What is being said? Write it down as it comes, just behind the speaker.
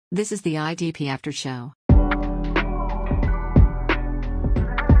This is the IDP After Show.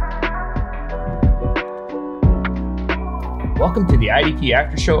 Welcome to the IDP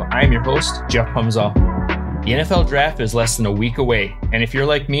After Show. I am your host, Jeff Pomazal. The NFL draft is less than a week away, and if you're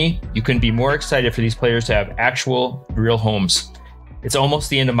like me, you couldn't be more excited for these players to have actual, real homes. It's almost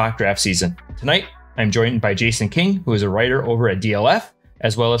the end of mock draft season. Tonight, I'm joined by Jason King, who is a writer over at DLF,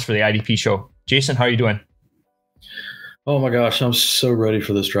 as well as for the IDP show. Jason, how are you doing? Oh my gosh, I'm so ready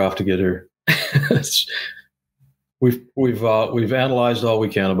for this draft to get here. We've analyzed all we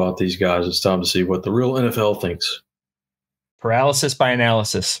can about these guys. It's time to see what the real NFL thinks. Paralysis by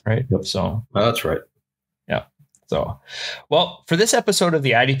analysis, right? Yep. So that's right. Yeah. So, well, for this episode of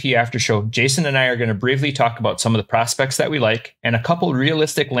the IDP After Show, Jason and I are going to briefly talk about some of the prospects that we like and a couple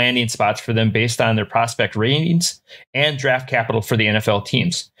realistic landing spots for them based on their prospect ratings and draft capital for the NFL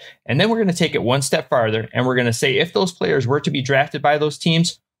teams. And then we're going to take it one step farther, and we're going to say if those players were to be drafted by those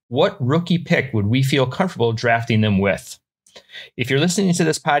teams, what rookie pick would we feel comfortable drafting them with? If you're listening to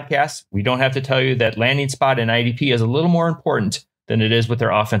this podcast, we don't have to tell you that landing spot in IDP is a little more important than it is with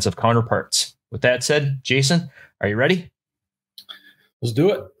their offensive counterparts. With that said, Jason, are you ready? Let's do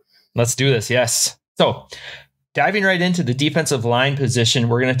it. Let's do this. Yes. So diving right into the defensive line position,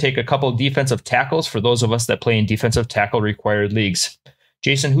 we're going to take a couple defensive tackles for those of us that play in defensive tackle required leagues.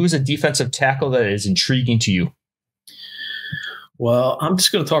 Jason, who's a defensive tackle that is intriguing to you? Well, I'm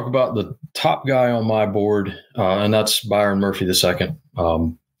just going to talk about the top guy on my board, and that's Byron Murphy II.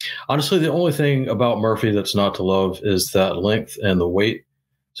 Honestly, the only thing about Murphy that's not to love is that length and the weight.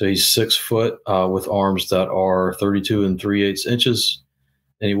 So he's 6 foot with arms that are 32 3/8 inches,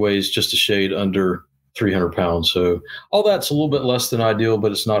 and he weighs just a shade under 300 pounds. So all that's a little bit less than ideal,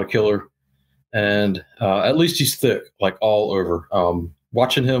 but it's not a killer. And at least he's thick, like all over.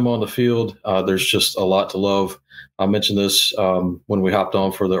 Watching him on the field, there's just a lot to love. I mentioned this when we hopped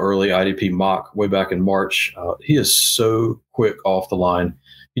on for the early IDP mock way back in March. He is so quick off the line.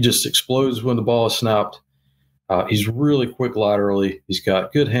 He just explodes when the ball is snapped. He's really quick laterally. He's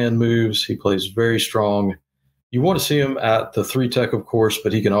got good hand moves. He plays very strong. You want to see him at the 3-tech, of course,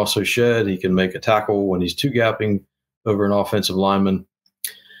 but he can also shed. He can make a tackle when he's 2-gapping over an offensive lineman.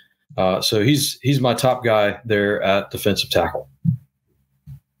 So he's my top guy there at defensive tackle.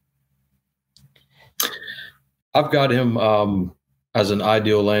 I've got him as an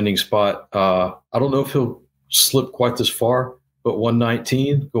ideal landing spot. I don't know if he'll slip quite this far, but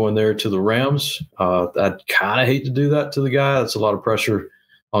 119 going there to the Rams. I'd kind of hate to do that to the guy. That's a lot of pressure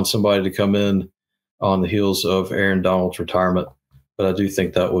on somebody to come in on the heels of Aaron Donald's retirement. But I do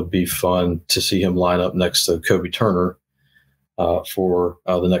think that would be fun to see him line up next to Kobe Turner for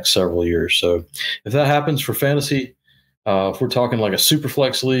the next several years. So if that happens for fantasy, if we're talking like a super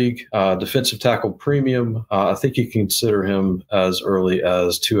flex league, defensive tackle premium, I think you can consider him as early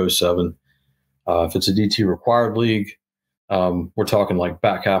as 207. If it's a DT required league, we're talking like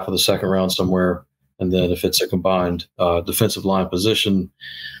back half of the second round somewhere. And then if it's a combined defensive line position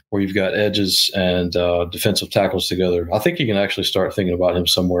where you've got edges and defensive tackles together, I think you can actually start thinking about him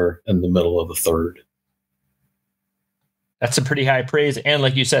somewhere in the middle of the third. That's some pretty high praise. And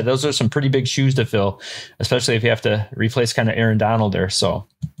like you said, those are some pretty big shoes to fill, especially if you have to replace kind of Aaron Donald there. So,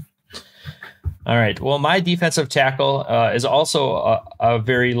 all right. Well, my defensive tackle is also a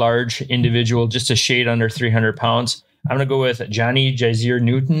very large individual, just a shade under 300 pounds. I'm going to go with Johnny Jazier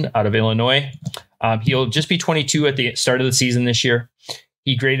Newton out of Illinois. He'll just be 22 at the start of the season this year.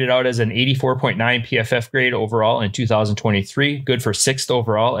 He graded out as an 84.9 PFF grade overall in 2023, good for 6th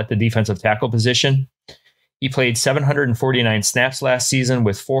overall at the defensive tackle position. He played 749 snaps last season,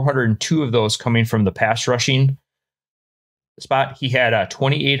 with 402 of those coming from the pass rushing spot. He had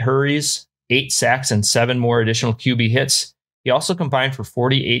 28 hurries, 8 sacks, and 7 more additional QB hits. He also combined for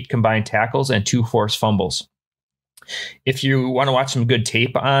 48 combined tackles and 2 forced fumbles. If you want to watch some good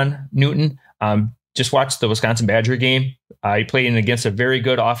tape on Newton, just watch the Wisconsin Badger game. He played against a very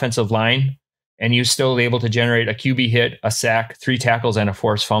good offensive line, and he was still able to generate a QB hit, a sack, 3 tackles, and a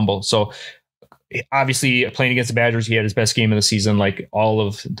forced fumble. So obviously, playing against the Badgers, he had his best game of the season. Like all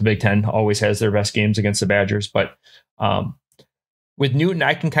of the Big Ten always has their best games against the Badgers. But with Newton,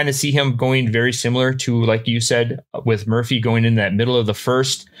 I can kind of see him going very similar to, like you said, with Murphy going in that middle of the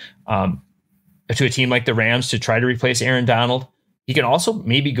first to a team like the Rams to try to replace Aaron Donald. He can also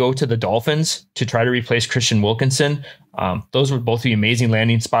maybe go to the Dolphins to try to replace Christian Wilkinson. Those would both be amazing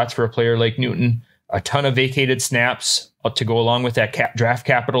landing spots for a player like Newton. A ton of vacated snaps to go along with that draft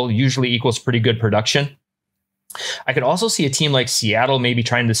capital usually equals pretty good production. I could also see a team like Seattle maybe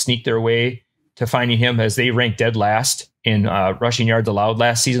trying to sneak their way to finding him, as they ranked dead last in rushing yards allowed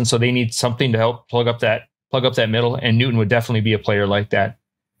last season. So they need something to help plug up that middle. And Newton would definitely be a player like that.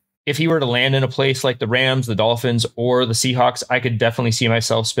 if he were to land in a place like the Rams, the Dolphins, or the Seahawks, I could definitely see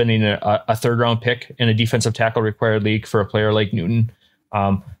myself spending a third round pick in a defensive tackle required league for a player like Newton.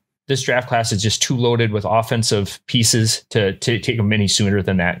 This draft class is just too loaded with offensive pieces to take him any sooner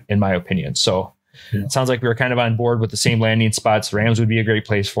than that, in my opinion. So It sounds like we were kind of on board with the same landing spots. Rams would be a great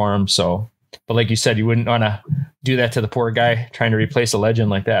place for him. So, but like you said, you wouldn't want to do that to the poor guy trying to replace a legend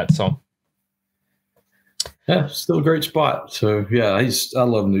like that. So, yeah, still a great spot. So yeah, I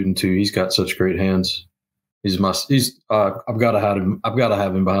love Newton too. He's got such great hands. I've got to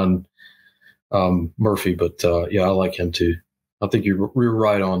have him behind Murphy, but yeah, I like him too. I think you're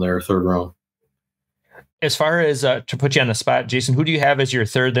right on there, third round. As far as to put you on the spot, Jason, who do you have as your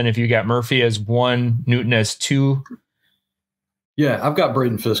third? Then if you got Murphy as 1, Newton as 2. Yeah, I've got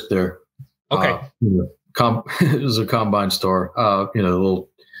Braden Fisk there. Okay. It was a combine star. A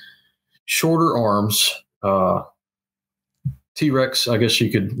little shorter arms. T-Rex, I guess you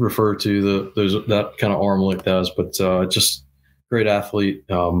could refer to that kind of arm length as, but just great athlete.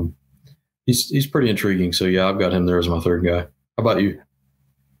 He's pretty intriguing. So yeah, I've got him there as my third guy. How about you?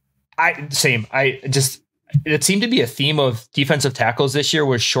 It seemed to be a theme of defensive tackles this year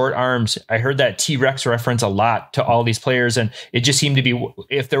was short arms. I heard that T-Rex reference a lot to all these players, and it just seemed to be,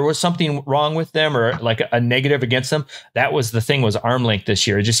 if there was something wrong with them or like a negative against them, that was the thing, was arm length this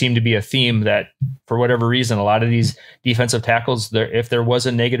year. It just seemed to be a theme that for whatever reason, a lot of these defensive tackles, if there was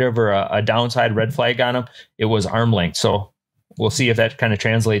a negative or a downside red flag on them, it was arm length. So we'll see if that kind of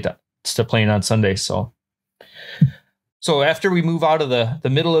translates to playing on Sunday. So after we move out of the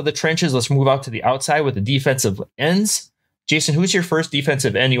middle of the trenches, let's move out to the outside with the defensive ends. Jason, who's your first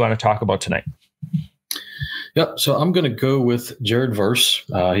defensive end you want to talk about tonight? Yep. So I'm going to go with Jared Verse.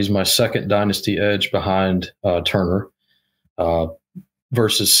 He's my second dynasty edge behind Turner.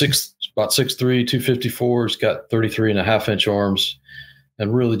 Verse is about 6'3", 254. He's got 33.5-inch arms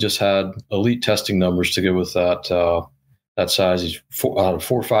and really just had elite testing numbers to go with that size. He's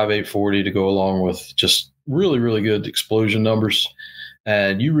 4.5, 840 to go along with just really, really good explosion numbers.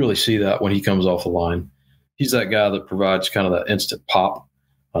 And you really see that when he comes off the line. He's that guy that provides kind of that instant pop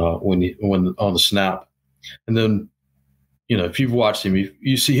when on the snap. And then, if you've watched him,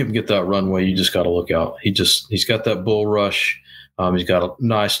 you see him get that runway, you just got to look out. He's got that bull rush. He's got a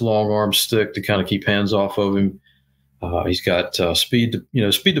nice long arm stick to kind of keep hands off of him. He's got speed.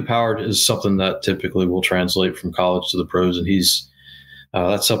 Speed to power is something that typically will translate from college to the pros. And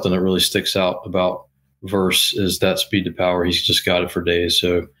that's something that really sticks out about Verse, is that speed to power. He's just got it for days.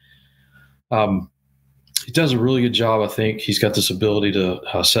 So he does a really good job. I think he's got this ability to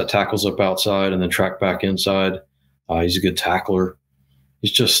set tackles up outside and then track back inside. He's a good tackler.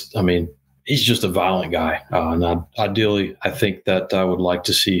 He's just a violent guy. And ideally, I think that I would like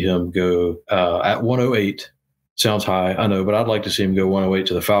to see him go at 108. Sounds high, I know, but I'd like to see him go 108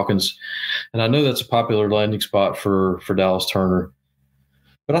 to the Falcons. And I know that's a popular landing spot for Dallas Turner.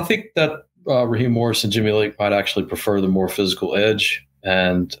 But I think that Raheem Morris and Jimmy Lake might actually prefer the more physical edge,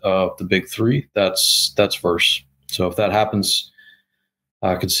 and the big three, that's Verse. So if that happens,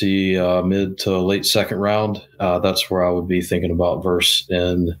 I could see mid to late second round. That's where I would be thinking about Verse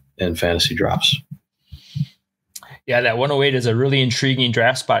in fantasy drafts. Yeah, that 108 is a really intriguing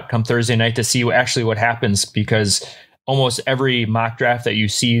draft spot come Thursday night to see what happens, because almost every mock draft that you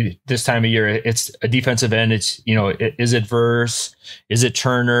see this time of year, it's a defensive end. It's, is it Verse? Is it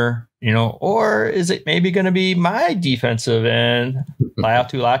Turner? Or is it maybe going to be my defensive end,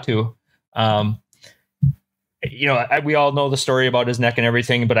 Latu? We all know the story about his neck and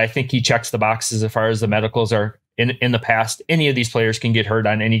everything, but I think he checks the boxes as far as the medicals are. In the past, any of these players can get hurt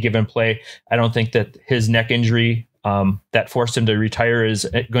on any given play. I don't think that his neck injury that forced him to retire is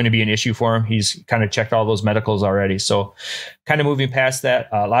going to be an issue for him. He's kind of checked all those medicals already. So kind of moving past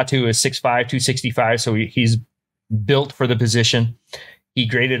that, Latu is 6'5", 265. So he's built for the position. He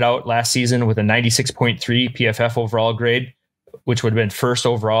graded out last season with a 96.3 PFF overall grade, which would have been first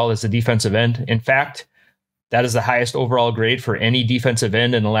overall as a defensive end. In fact, that is the highest overall grade for any defensive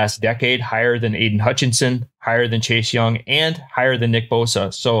end in the last decade, higher than Aiden Hutchinson, higher than Chase Young, and higher than Nick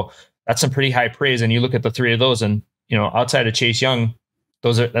Bosa. So that's some pretty high praise. And you look at the three of those, and outside of Chase Young,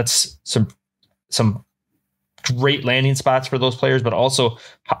 that's some great landing spots for those players, but also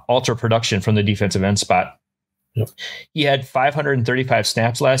ultra production from the defensive end spot. Yep. He had 535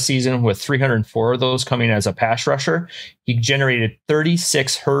 snaps last season, with 304 of those coming as a pass rusher. He generated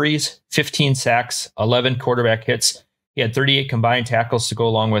 36 hurries, 15 sacks, 11 quarterback hits. He had 38 combined tackles to go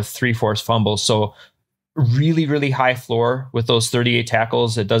along with 3 forced fumbles. So really, really high floor with those 38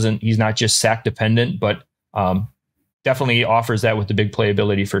 tackles. He's not just sack dependent, but definitely offers that with the big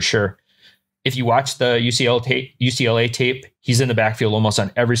playability for sure. if you watch the UCLA tape, he's in the backfield almost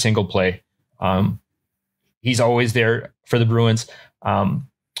on every single play. He's always there for the Bruins.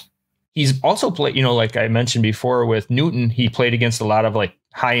 He's also played, like I mentioned before with Newton, he played against a lot of like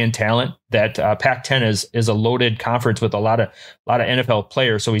high-end talent. That Pac-10 is a loaded conference with a lot of NFL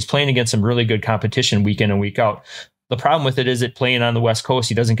players. So he's playing against some really good competition week in and week out. The problem with it is that playing on the West Coast,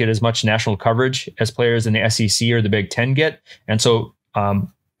 he doesn't get as much national coverage as players in the SEC or the Big Ten get. And so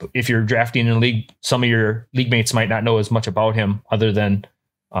if you're drafting in a league, some of your league mates might not know as much about him other than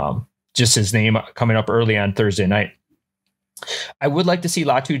just his name coming up early on Thursday night. I would like to see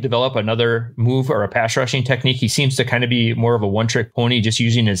Latu develop another move or a pass rushing technique. He seems to kind of be more of a one-trick pony, just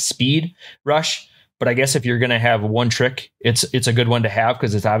using his speed rush. But I guess if you're going to have one trick, it's a good one to have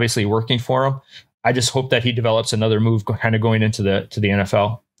because it's obviously working for him. I just hope that he develops another move kind of going into the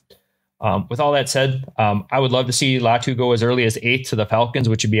NFL. With all that said, I would love to see Latu go as early as 8th to the Falcons,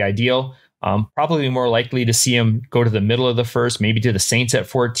 which would be ideal. Probably more likely to see him go to the middle of the first, maybe to the Saints at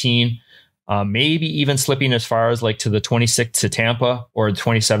 14. Maybe even slipping as far as like to the 26th to Tampa or the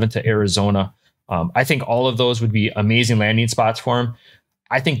 27th to Arizona. I think all of those would be amazing landing spots for him.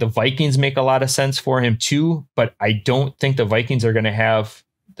 I think the Vikings make a lot of sense for him too, but I don't think the Vikings are going to have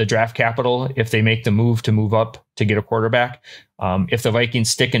the draft capital if they make the move to move up to get a quarterback. If the Vikings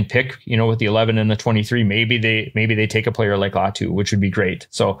stick and pick, with the 11 and the 23, maybe they take a player like Latu, which would be great.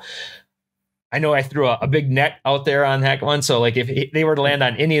 So I know I threw a big net out there on that one. So like if they were to land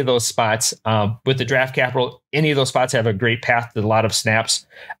on any of those spots with the draft capital, any of those spots have a great path to a lot of snaps.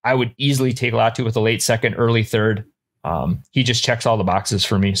 I would easily take Latu with a late second, early third. He just checks all the boxes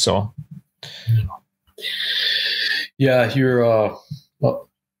for me. So yeah, you're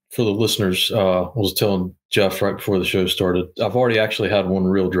for the listeners, I was telling Jeff right before the show started, I've already actually had one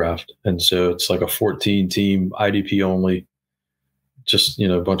real draft. And so it's like a 14 team IDP only. Just,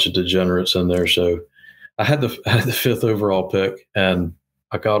 a bunch of degenerates in there. So I had the 5th overall pick and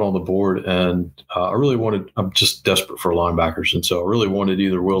I got on the board and I'm just desperate for linebackers. And so I really wanted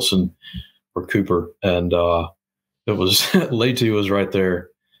either Wilson or Cooper. And it was Latu was right there.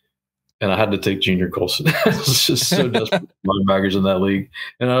 And I had to take Junior Colson. I was just so desperate for linebackers in that league.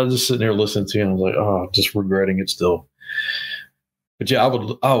 And I was just sitting here listening to him. I was like, just regretting it still. But yeah, I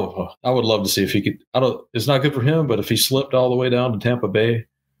would love to see if he could. It's not good for him, but if he slipped all the way down to Tampa Bay,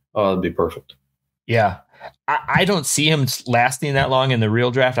 it'd be perfect. Yeah, I don't see him lasting that long in the real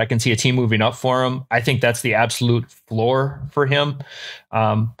draft. I can see a team moving up for him. I think that's the absolute floor for him.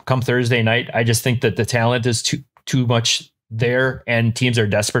 Come Thursday night, I just think that the talent is too much there, and teams are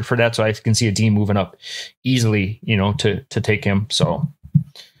desperate for that. So I can see a team moving up easily, to take him. So,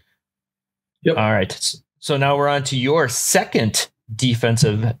 yep. All right. So now we're on to your second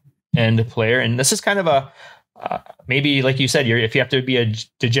defensive end player. And this is kind of a, maybe like you said, if you have to be a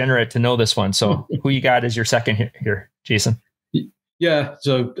degenerate to know this one. So who you got as your second here, Jason? Yeah.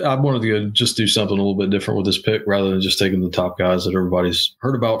 So I wanted to just do something a little bit different with this pick rather than just taking the top guys that everybody's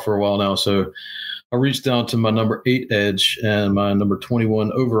heard about for a while now. So I reached down to my number 8 edge and my number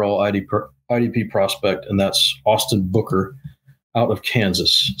 21 overall IDP prospect, and that's Austin Booker out of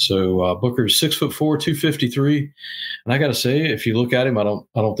Kansas. So Booker's 6'4", 253. And I got to say, if you look at him, I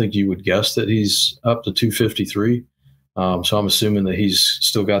don't think you would guess that he's up to 253. So I'm assuming that he's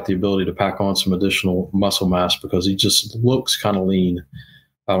still got the ability to pack on some additional muscle mass because he just looks kind of lean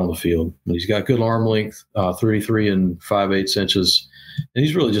out on the field. And he's got good arm length, 33 and 5/8 inches. And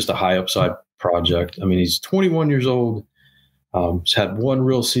he's really just a high upside project. I mean, he's 21 years old. He's had one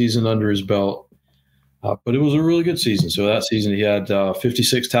real season under his belt. But it was a really good season. So that season he had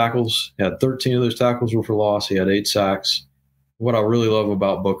 56 tackles. He had 13 of those tackles were for loss. He had 8 sacks. What I really love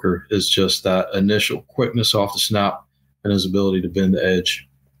about Booker is just that initial quickness off the snap and his ability to bend the edge.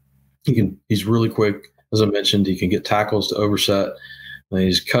 He's really quick. As I mentioned, he can get tackles to overset. And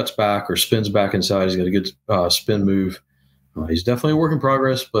he cuts back or spins back inside. He's got a good spin move. He's definitely a work in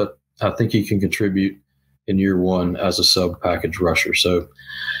progress, but I think he can contribute in year one as a sub-package rusher. So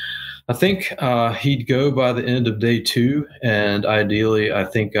I think he'd go by the end of day 2, and ideally I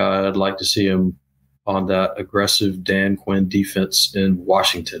think I'd like to see him on that aggressive Dan Quinn defense in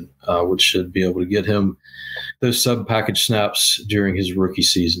Washington, which should be able to get him those sub-package snaps during his rookie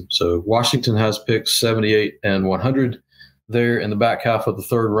season. So Washington has picks 78 and 100 there in the back half of the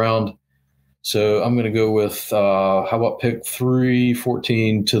 3rd round. So I'm going to go with, how about pick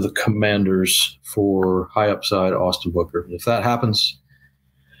 314 to the Commanders for high upside Austin Booker. If that happens,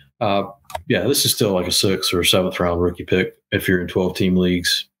 this is still like a 6th or 7th round rookie pick if you're in 12-team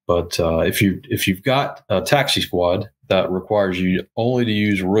leagues. But if you've got a taxi squad that requires you only to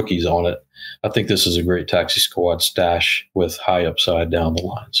use rookies on it, I think this is a great taxi squad stash with high upside down the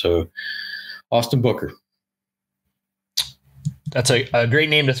line. So Austin Booker. That's a great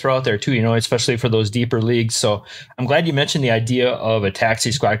name to throw out there too, especially for those deeper leagues. So I'm glad you mentioned the idea of a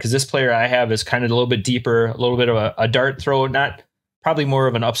taxi squad, because this player I have is kind of a little bit deeper, a little bit of a dart throw, not probably more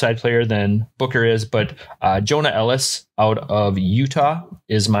of an upside player than Booker is, but Jonah Elliss out of Utah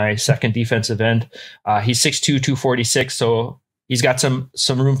is my second defensive end. He's 6'2", 246, so he's got some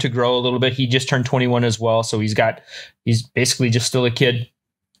room to grow a little bit. He just turned 21 as well, so he's basically just still a kid.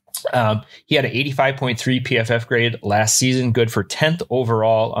 He had an 85.3 PFF grade last season, good for 10th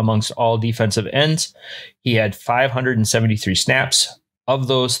overall amongst all defensive ends. He had 573 snaps. Of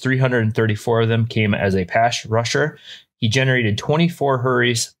those, 334 of them came as a pass rusher. He generated 24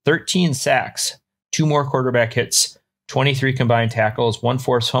 hurries, 13 sacks, 2 more quarterback hits, 23 combined tackles, 1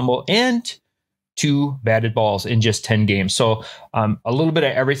 forced fumble, and 2 batted balls in just 10 games. So a little bit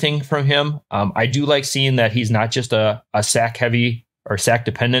of everything from him. I do like seeing that he's not just a sack heavy or sack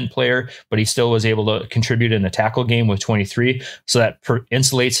dependent player, but he still was able to contribute in the tackle game with 23. So that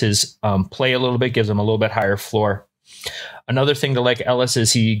insulates his play a little bit, gives him a little bit higher floor. Another thing to like Elliss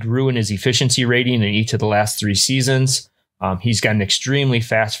is he grew in his efficiency rating in each of the last 3 seasons. He's got an extremely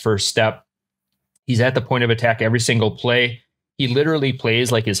fast first step. He's at the point of attack every single play. He literally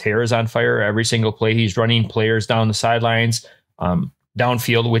plays like his hair is on fire every single play. He's running players down the sidelines,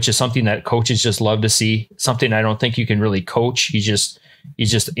 downfield, which is something that coaches just love to see. Something I don't think you can really coach. He's just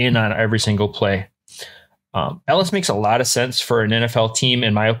in on every single play. Elliss makes a lot of sense for an NFL team,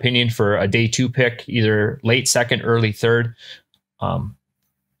 in my opinion, for a day 2 pick, either late second, early third.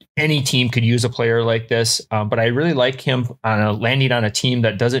 Any team could use a player like this, but I really like him landing on a team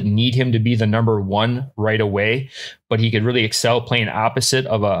that doesn't need him to be the number 1 right away, but he could really excel playing opposite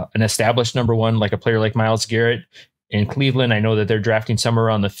of an established number 1, like a player like Myles Garrett. In Cleveland, I know that they're drafting somewhere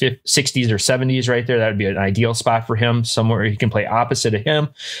around the 60s or 70s right there. That would be an ideal spot for him, somewhere he can play opposite of him.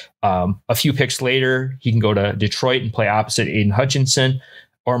 A few picks later, he can go to Detroit and play opposite Aiden Hutchinson.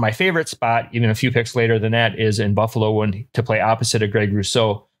 Or my favorite spot, even a few picks later than that, is in Buffalo to play opposite of Greg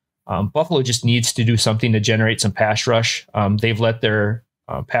Rousseau. Buffalo just needs to do something to generate some pass rush. They've let their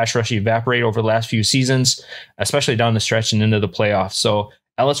pass rush evaporate over the last few seasons, especially down the stretch and into the playoffs. So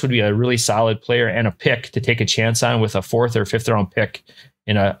Elliss would be a really solid player and a pick to take a chance on with a 4th or 5th round pick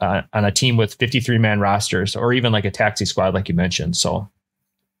on a team with 53-man rosters, or even like a taxi squad, like you mentioned. So,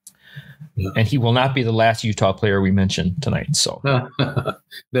 yeah. And he will not be the last Utah player we mentioned tonight. So,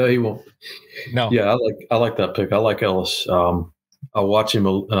 no, he won't. No, yeah, I like that pick. I like Elliss. I watch him,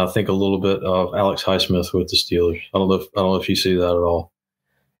 and I think a little bit of Alex Highsmith with the Steelers. I don't know if you see that at all.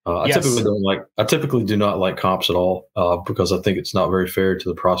 Yes. I typically do not like comps at all because I think it's not very fair to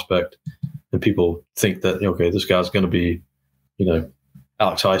the prospect, and people think that this guy's going to be,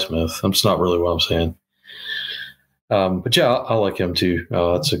 Alex Highsmith. That's not really what I'm saying. But yeah, I like him too.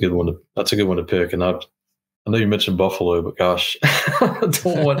 That's a good one. That's a good one to pick. And I know you mentioned Buffalo, but gosh, I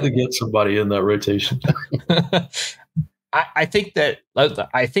don't want to get somebody in that rotation. I think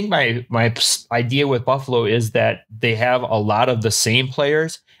my idea with Buffalo is that they have a lot of the same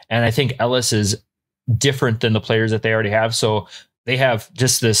players, and I think Elliss is different than the players that they already have. So they have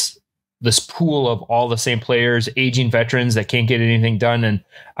just this pool of all the same players, aging veterans that can't get anything done. And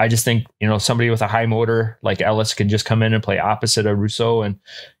I just think, somebody with a high motor like Elliss can just come in and play opposite of Rousseau and,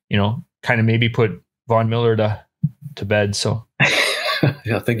 kind of maybe put Von Miller to bed. So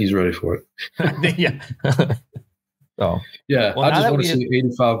yeah, I think he's ready for it. Yeah. So yeah, well, I just want to see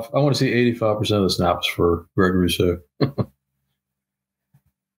 85. I want to see 85% of the snaps for Greg Rousseau.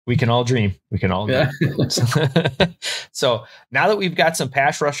 We can all dream. Yeah. So now that we've got some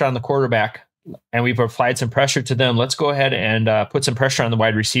pass rush on the quarterback and we've applied some pressure to them, let's go ahead and put some pressure on the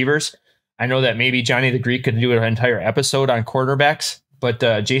wide receivers. I know that maybe Johnny the Greek could do an entire episode on quarterbacks, but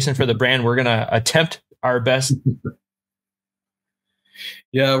Jason, for the brand, we're going to attempt our best.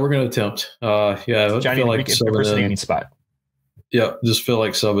 Yeah, we're going to attempt. Yeah, Johnny the Greek is impersonating spot. Yeah, just feel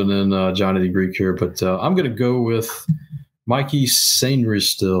like subbing in Johnny the Greek here, but I'm going to go with Mikey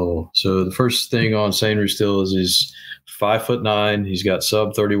Sainristil. So the first thing on Sainristil is he's 5'9". He's got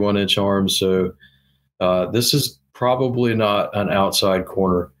sub 31-inch arms. So this is probably not an outside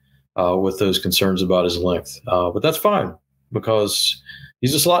corner with those concerns about his length, but that's fine because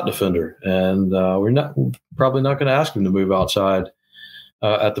he's a slot defender, and we're probably not going to ask him to move outside.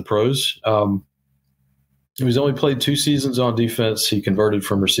 At the pros. He's only played 2 seasons on defense. He converted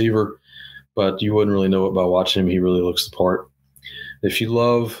from receiver, but you wouldn't really know it by watching him. He really looks the part. If you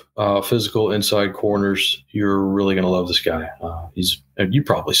love physical inside corners, you're really going to love this guy. You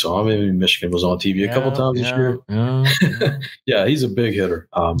probably saw him. Maybe Michigan was on TV a couple times this year. Yeah, he's a big hitter.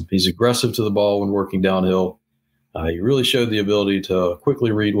 He's aggressive to the ball when working downhill. He really showed the ability to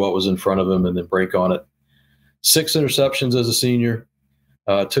quickly read what was in front of him and then break on it. 6 interceptions as a senior.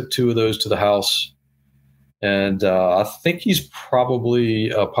 Took 2 of those to the house. And I think he's probably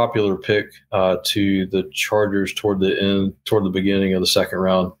a popular pick to the Chargers toward the beginning of the second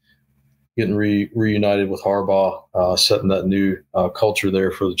round, getting reunited with Harbaugh, setting that new culture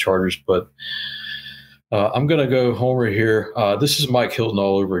there for the Chargers. But I'm going to go homer here. This is Mike Hilton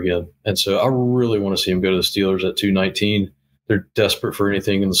all over again. And so I really want to see him go to the Steelers at 219. They're desperate for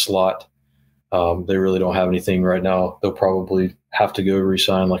anything in the slot. They really don't have anything right now. They'll probably have to go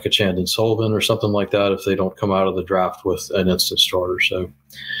re-sign like a Chandon Sullivan or something like that if they don't come out of the draft with an instant starter. So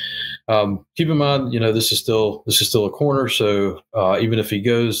keep in mind, this is still a corner. So even if he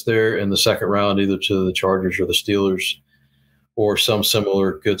goes there in the second round, either to the Chargers or the Steelers or some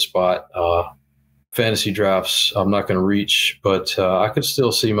similar good spot, fantasy drafts, I'm not going to reach, but I could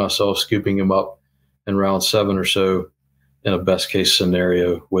still see myself scooping him up in round 7 or so in a best case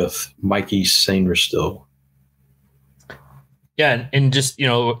scenario with Mikey Sainristil. Yeah, and just,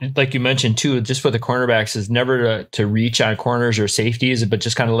 like you mentioned too, just for the cornerbacks is never to reach on corners or safeties, but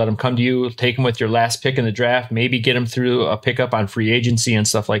just kind of let them come to you, take them with your last pick in the draft, maybe get them through a pickup on free agency and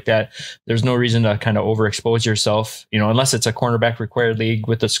stuff like that. There's no reason to kind of overexpose yourself, unless it's a cornerback required league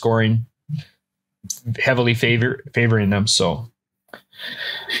with the scoring heavily favoring them. So,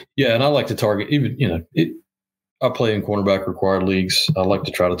 yeah, and I like to target even, I play in cornerback required leagues. I like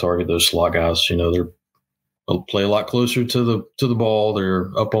to try to target those slot guys. They'll play a lot closer to the ball.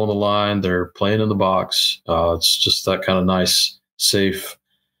 They're up on the line. They're playing in the box. It's just that kind of nice, safe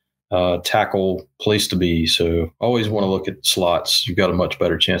tackle place to be. So always want to look at slots. You've got a much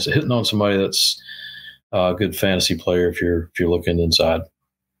better chance of hitting on somebody that's a good fantasy player if you're looking inside.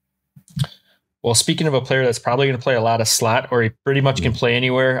 Well, speaking of a player that's probably going to play a lot of slot, or he pretty much can play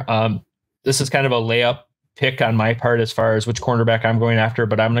anywhere, this is kind of a layup pick on my part as far as which cornerback I'm going after,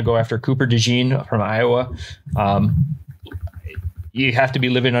 but I'm going to go after Cooper DeJean from Iowa. You have to be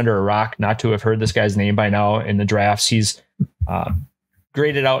living under a rock not to have heard this guy's name by now in the drafts. He's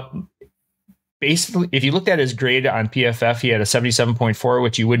graded out. Basically, if you looked at his grade on PFF, he had a 77.4,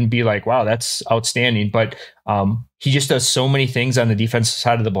 which you wouldn't be like, wow, that's outstanding. But he just does so many things on the defensive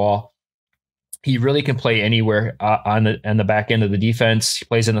side of the ball. He really can play anywhere on the back end of the defense. He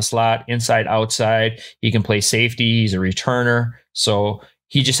plays in the slot, inside, outside. He can play safety. He's a returner. So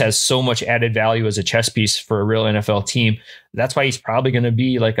he just has so much added value as a chess piece for a real NFL team. That's why he's probably going to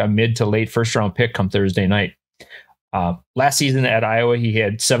be like a mid to late first round pick come Thursday night. Last season at Iowa, he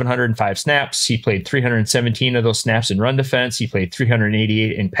had 705 snaps. He played 317 of those snaps in run defense. He played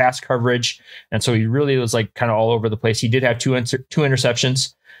 388 in pass coverage. And so he really was like kind of all over the place. He did have two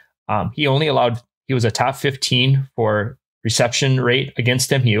interceptions. He was a top 15 for reception rate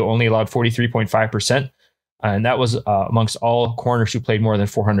against him. He only allowed 43.5%. And that was amongst all corners who played more than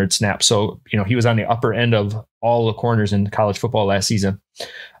 400 snaps. So, he was on the upper end of all the corners in college football last season.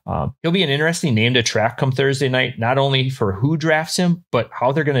 He'll be an interesting name to track come Thursday night, not only for who drafts him, but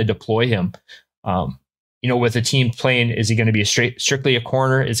how they're going to deploy him. With the team playing, is he going to be strictly a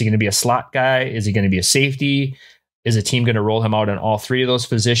corner? Is he going to be a slot guy? Is he going to be a safety? Is a team going to roll him out in all 3 of those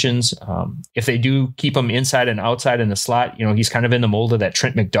positions? If they do keep him inside and outside in the slot, he's kind of in the mold of that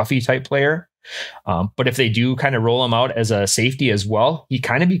Trent McDuffie type player. But if they do kind of roll him out as a safety as well, he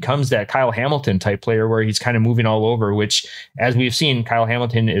kind of becomes that Kyle Hamilton type player where he's kind of moving all over, which, as we've seen, Kyle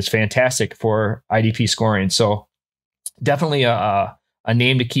Hamilton is fantastic for IDP scoring. So definitely a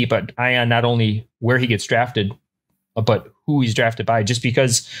name to keep an eye on, not only where he gets drafted, but who he's drafted by, just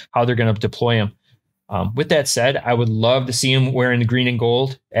because how they're going to deploy him. With that said, I would love to see him wearing the green and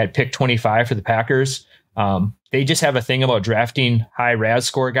gold at pick 25 for the Packers. They just have a thing about drafting high RAS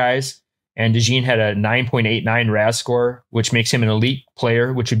score guys, and DeJean had a 9.89 RAS score, which makes him an elite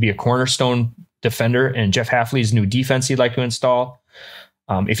player, which would be a cornerstone defender in Jeff Hafley's new defense he'd like to install.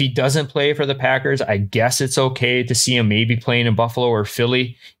 If he doesn't play for the Packers, I guess it's okay to see him maybe playing in Buffalo or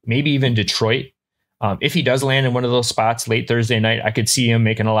Philly, maybe even Detroit. If he does land in one of those spots late Thursday night, I could see him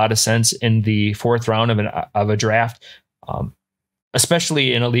making a lot of sense in the 4th round of a draft,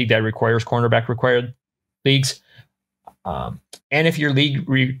 especially in a league that requires cornerback required leagues. And if your league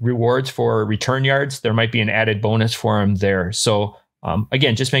rewards for return yards, there might be an added bonus for him there. So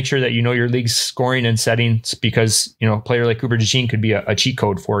again, just make sure that you know your league's scoring and settings, because a player like Cooper DeJean could be a cheat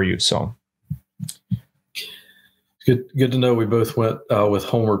code for you. So. Good to know we both went with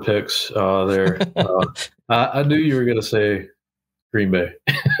homer picks there. I knew you were going to say Green Bay.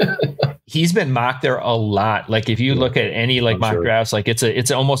 He's been mocked there a lot. Like if you look at any mock drafts, like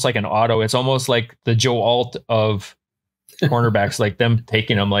it's almost like an auto. It's almost like the Joe Alt of cornerbacks, like them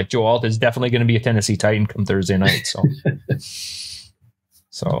taking him. Like Joe Alt is definitely going to be a Tennessee Titan come Thursday night.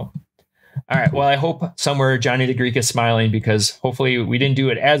 So, all right. Well, I hope somewhere Johnny the Greek is smiling, because hopefully we didn't do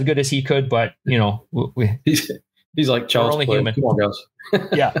it as good as he could, but he's like Charles. Only human. Come on, guys.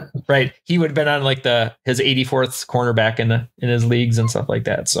 Yeah, right. He would have been on like his 84th cornerback in his leagues and stuff like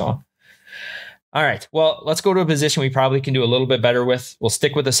that. So, all right. Well, let's go to a position we probably can do a little bit better with. We'll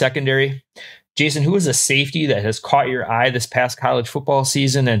stick with the secondary. Jason, who is a safety that has caught your eye this past college football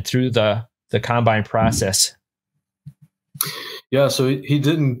season and through the combine process? Yeah, so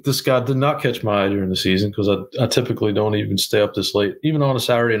this guy did not catch my eye during the season, because I typically don't even stay up this late, even on a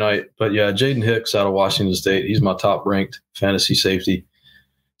Saturday night. But yeah, Jaden Hicks out of Washington State. He's my top ranked fantasy safety.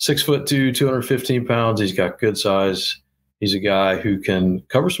 6'2", 215 pounds. He's got good size. He's a guy who can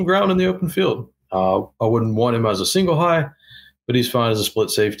cover some ground in the open field. I wouldn't want him as a single high, but he's fine as a split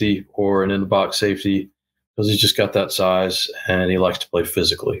safety or an in-the-box safety, because he's just got that size and he likes to play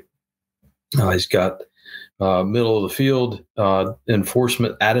physically. He's got middle of the field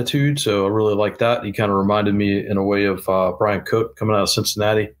enforcement attitude, so I really like that. He kind of reminded me in a way of Brian Cook coming out of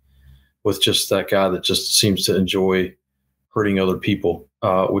Cincinnati, with just that guy that just seems to enjoy hurting other people,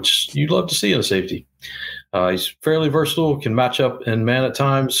 which you'd love to see in a safety. He's fairly versatile, can match up in man at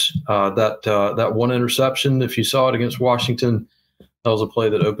times. That one interception, if you saw it against Washington, that was a play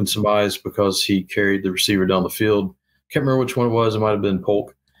that opened some eyes because he carried the receiver down the field. Can't remember which one it was. It might have been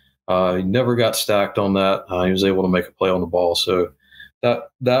Polk. He never got stacked on that. He was able to make a play on the ball. So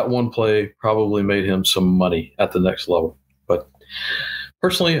that one play probably made him some money at the next level. But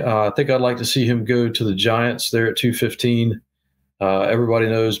personally, I think I'd like to see him go to the Giants there at 215. Everybody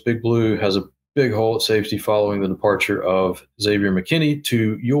knows Big Blue has a big hole at safety following the departure of Xavier McKinney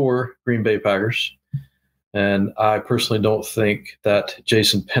to your Green Bay Packers. And I personally don't think that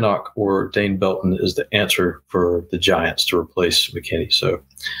Jason Pinnock or Dane Belton is the answer for the Giants to replace McKinney. So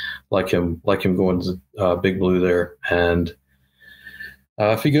like him going to Big Blue there. And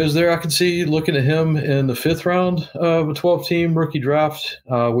if he goes there, I can see looking at him in the 5th round of a 12-team rookie draft,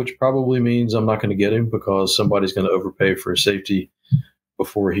 which probably means I'm not going to get him because somebody's going to overpay for a safety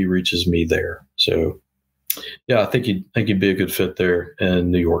before he reaches me there. So, yeah, I think he'd be a good fit there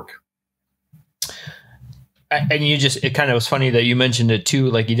in New York. And it kind of was funny that you mentioned it too,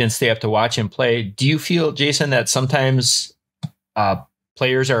 like you didn't stay up to watch him play. Do you feel, Jason, that sometimes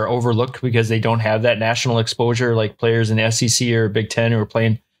players are overlooked because they don't have that national exposure, like players in the SEC or Big Ten who are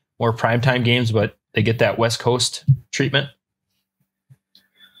playing more primetime games, but they get that West Coast treatment?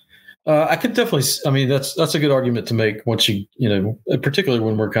 I could definitely, that's a good argument to make once particularly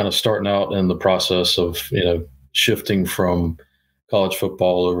when we're kind of starting out in the process of, shifting from college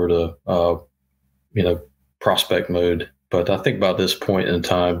football over to, prospect mode. But I think by this point in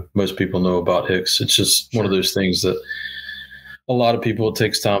time, most people know about Hicks. It's just one of those things that a lot of people, it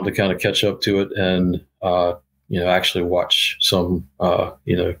takes time to kind of catch up to it and, actually watch some,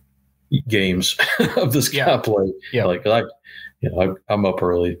 games of this guy play. Yeah. Like I'm up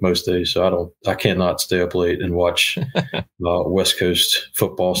early most days, so I cannot stay up late and watch West Coast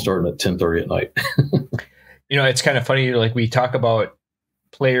football starting at 10:30 at night. It's kind of funny. Like we talk about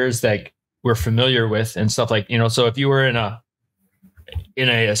players that we're familiar with and stuff like, so if you were in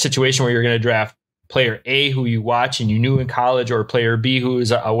a situation where you're going to draft player A who you watch and you knew in college, or player B who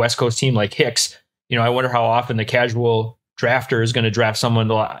is a West Coast team like Hicks, I wonder how often the casual drafter is going to draft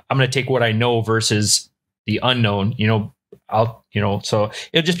someone. I'm going to take what I know versus the unknown, so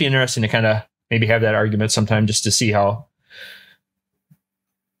it'll just be interesting to kind of maybe have that argument sometime just to see how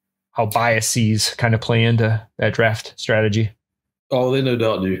biases kind of play into that draft strategy. Oh, they no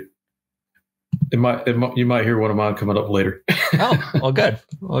doubt do. You might hear one of mine coming up later. Oh, well, good.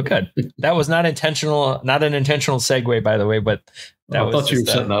 Well, good. That was not an intentional segue, by the way, but I thought you were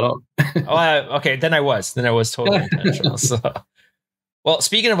setting that up. Okay. Then I was totally intentional. So, well,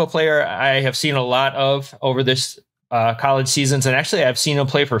 speaking of a player I have seen a lot of over this college seasons, and actually I've seen him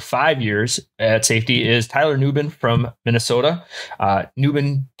play for 5 years at safety, is Tyler Nubin from Minnesota.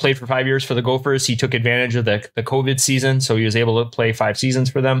 Nubin played for 5 years for the Gophers. He took advantage of the COVID season, so he was able to play 5 seasons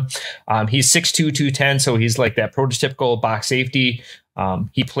for them. He's 6'2", 210, so he's like that prototypical box safety.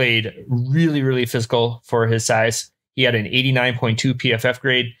 He played really, really physical for his size. He had an 89.2 PFF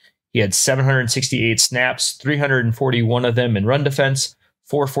grade. He had 768 snaps, 341 of them in run defense,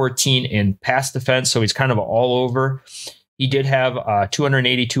 414 in pass defense, so he's kind of all over. He did have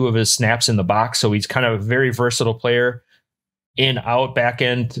 282 of his snaps in the box, so he's kind of a very versatile player, in, out, back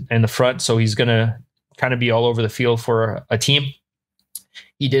end, and the front, so he's going to kind of be all over the field for a team.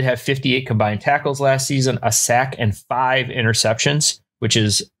 He did have 58 combined tackles last season, a sack, and 5 interceptions, which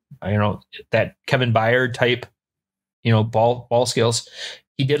is, that Kevin Byard type ball skills.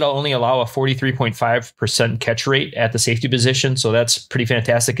 He did only allow a 43.5% catch rate at the safety position. So that's pretty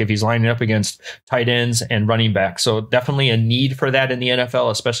fantastic if he's lining up against tight ends and running backs. So definitely a need for that in the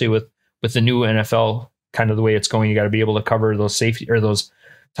NFL, especially with the new NFL kind of the way it's going. You got to be able to cover those safety or those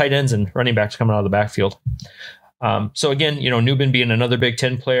tight ends and running backs coming out of the backfield. So again, Nubin being another Big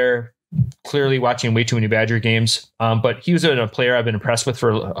Ten player, clearly watching way too many Badger games. But he was a player I've been impressed with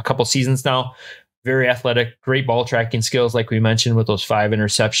for a couple seasons now. Very athletic, great ball tracking skills, like we mentioned with those 5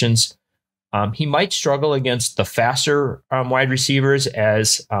 interceptions. He might struggle against the faster wide receivers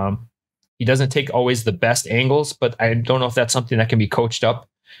as he doesn't take always the best angles, but I don't know if that's something that can be coached up,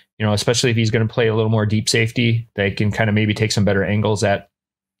 especially if he's going to play a little more deep safety. They can kind of maybe take some better angles at.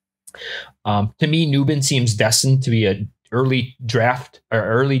 To me, Nubin seems destined to be an early draft or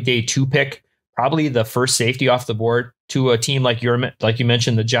early day 2 pick, probably the first safety off the board to a team like you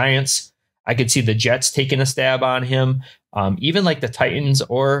mentioned, the Giants. I could see the Jets taking a stab on him, even like the Titans,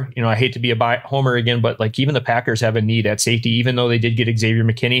 or, I hate to be a homer again, but like even the Packers have a need at safety, even though they did get Xavier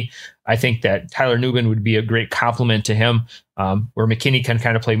McKinney. I think that Tyler Nubin would be a great complement to him, where McKinney can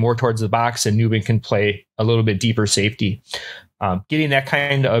kind of play more towards the box and Nubin can play a little bit deeper safety. Getting that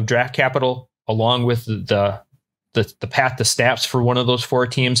kind of draft capital along with the path to snaps for one of those 4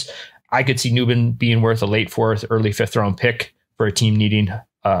 teams, I could see Nubin being worth a late 4th, early 5th round pick for a team needing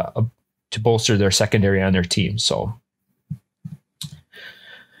to bolster their secondary on their team. So,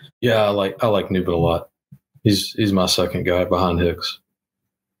 yeah, I like Nubin a lot. He's my second guy behind Hicks.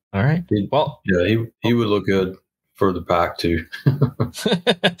 All right. He would look good for the pack too.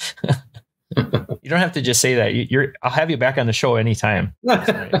 You don't have to just say that. I'll have you back on the show anytime.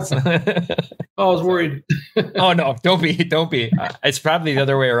 I was worried. Oh no, don't be. It's probably the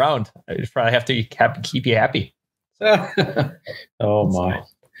other way around. I just probably have to keep you happy. Oh my.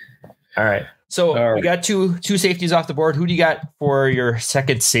 All right. So we got two safeties off the board. Who do you got for your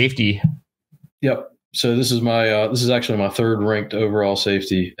second safety? Yep. So this is actually my 3rd ranked overall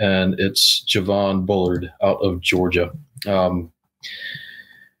safety, and it's Javon Bullard out of Georgia. 3rd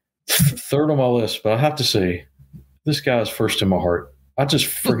on my list, but I have to say, this guy is first in my heart. I just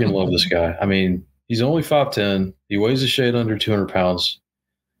freaking love this guy. I mean, he's only 5'10". He weighs a shade under 200 pounds.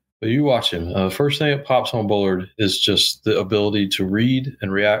 But you watch him. The first thing that pops on Bullard is just the ability to read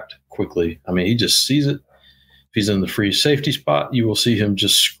and react quickly. I mean, he just sees it. If he's in the free safety spot, you will see him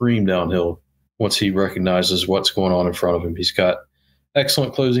just scream downhill once he recognizes what's going on in front of him. He's got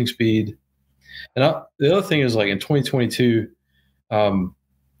excellent closing speed. And the other thing is, like in 2022,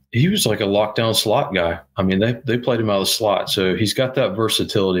 he was like a lockdown slot guy. I mean, they played him out of the slot. So he's got that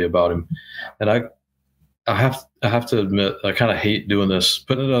versatility about him. And I have to admit, I kind of hate doing this,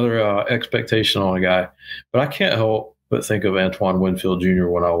 putting another expectation on a guy, but I can't help but think of Antoine Winfield Jr.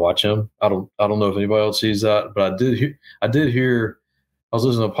 when I watch him. I don't know if anybody else sees that, but I did hear. I was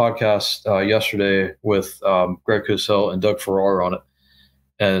listening to a podcast yesterday with Greg Cosell and Doug Farrar on it,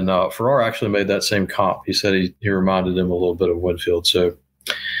 and Farrar actually made that same comp. He said he reminded him a little bit of Winfield, so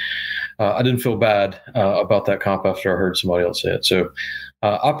I didn't feel bad about that comp after I heard somebody else say it. So.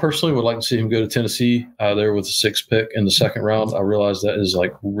 I personally would like to see him go to Tennessee there with the 6th pick in the 2nd round. I realize that is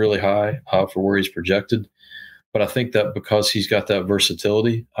like really high for where he's projected, but I think that because he's got that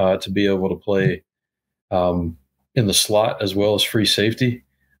versatility to be able to play in the slot as well as free safety,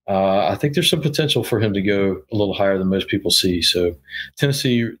 I think there's some potential for him to go a little higher than most people see. So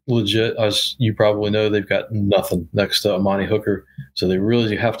Tennessee, legit, as you probably know, they've got nothing next to Amani Hooker, so they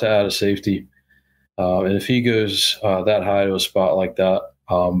really have to add a safety. And if he goes that high to a spot like that,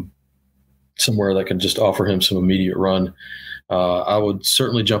 somewhere that can just offer him some immediate run, I would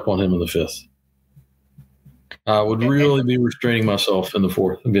certainly jump on him in the 5th. I would really be restraining myself in the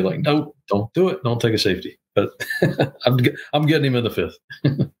 4th and be like, no, don't do it. Don't take a safety. But I'm getting him in the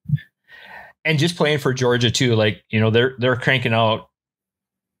 5th. And just playing for Georgia too, like, they're cranking out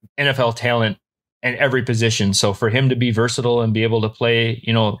NFL talent in every position. So for him to be versatile and be able to play,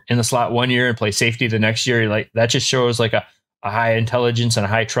 in the slot one year and play safety the next year, like that just shows like a high intelligence and a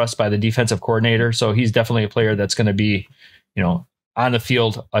high trust by the defensive coordinator. So he's definitely a player that's going to be, on the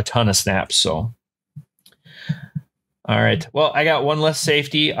field a ton of snaps. So, all right. Well, I got one less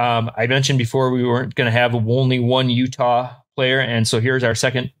safety. I mentioned before we weren't going to have only one Utah player. And so here's our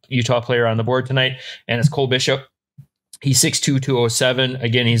second Utah player on the board tonight. And it's Cole Bishop. He's 6'2", 207.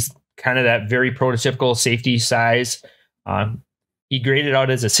 Again, he's kind of that very prototypical safety size. He graded out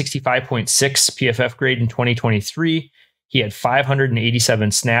as a 65.6 PFF grade in 2023. He had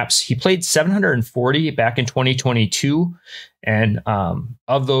 587 snaps. He played 740 back in 2022. And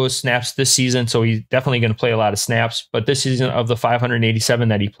of those snaps this season, so he's definitely going to play a lot of snaps. But this season, of the 587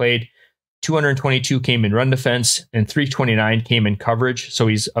 that he played, 222 came in run defense, and 329 came in coverage. So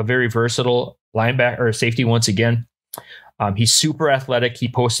he's a very versatile linebacker or safety once again. He's super athletic. He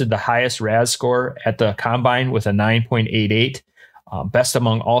posted the highest RAS score at the combine with a 9.88, best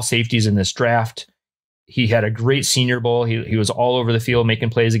among all safeties in this draft. He had a great Senior Bowl. He was all over the field making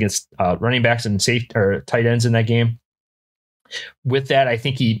plays against running backs and tight ends in that game. With that, I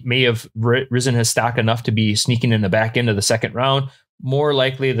think he may have risen his stock enough to be sneaking in the back end of the second round, more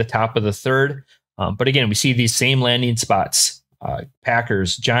likely the top of the third. But again, we see these same landing spots.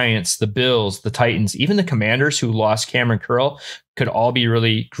 Packers, Giants, the Bills, the Titans, even the Commanders, who lost Cameron Curl, could all be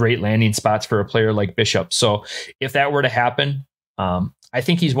really great landing spots for a player like Bishop. So if that were to happen, I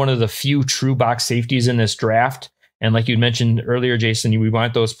think he's one of the few true box safeties in this draft. And like you mentioned earlier, Jason, we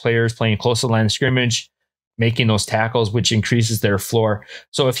want those players playing close to the line of scrimmage, making those tackles, which increases their floor.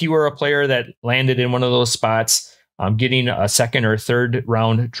 So if he were a player that landed in one of those spots, getting a second or third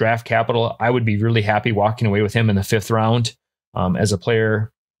round draft capital, I would be really happy walking away with him in the fifth round. As a player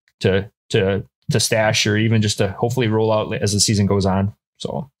to stash, or even just to hopefully roll out as the season goes on.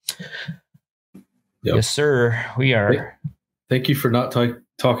 So, Yes, sir, we are. Thank you for not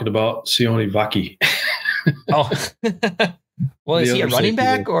talking about Sione Vaki. Oh, well, is he a running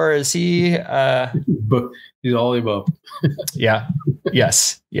back or is he? But he's all the above. Yeah.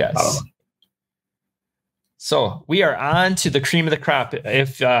 Yes. So we are on to the cream of the crop.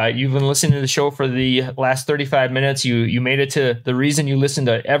 If you've been listening to the show for the last 35 minutes, you made it to the reason you listen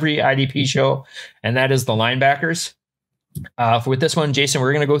to every IDP show, and that is the linebackers. With this one, Jason,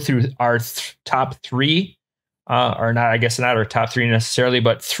 we're going to go through our top three, or not, I guess not our top three necessarily,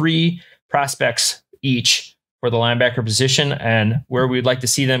 but three prospects each for the linebacker position and where we'd like to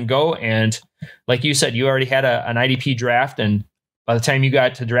see them go. And like you said, you already had an IDP draft, and by the time you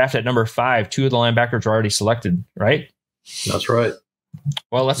got to draft at number 5, 2 of the linebackers were already selected, right? That's right.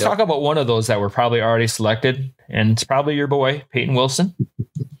 Well, let's talk about one of those that were probably already selected, and it's probably your boy, Payton Wilson.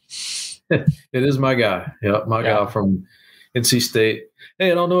 It is my guy. Yeah, my guy from NC State.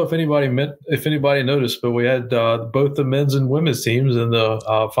 Hey, I don't know if anybody noticed, but we had both the men's and women's teams in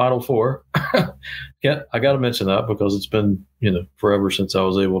the Final Four. I got to mention that because it's been forever since I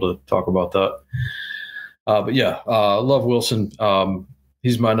was able to talk about that. But love Wilson.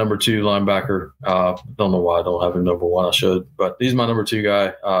 He's my number 2 linebacker. Don't know why I don't have him number 1. I should, but he's my number 2 guy.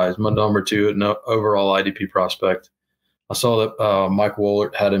 He's my number 2 overall IDP prospect. I saw that Mike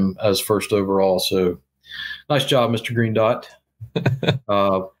Woolert had him as first overall. So nice job, Mr. Green Dot.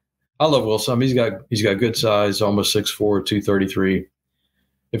 I love Wilson. I mean, he's got good size, almost 6'4", 233.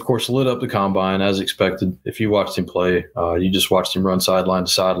 Of course, lit up the combine as expected. If you watched him play, you just watched him run sideline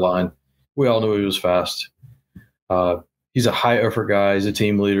to sideline. We all knew he was fast. He's a high effort guy. He's a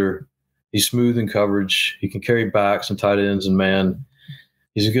team leader. He's smooth in coverage. He can carry backs and tight ends and man.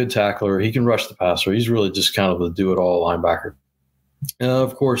 He's a good tackler. He can rush the passer. He's really just kind of a do-it-all linebacker.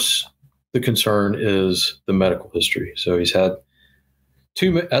 Of course, the concern is the medical history. So he's had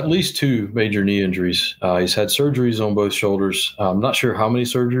at least two major knee injuries. He's had surgeries on both shoulders. I'm not sure how many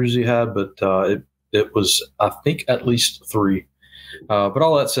surgeries he had, but it was, I think, at least 3. But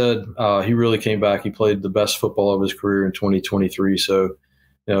all that said, he really came back. He played the best football of his career in 2023. So,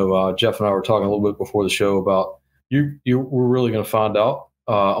 Jeff and I were talking a little bit before the show about we're really going to find out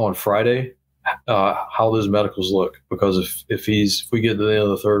on Friday how those medicals look, because if we get to the end of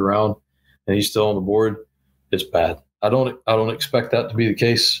the third round and he's still on the board, it's bad. I don't expect that to be the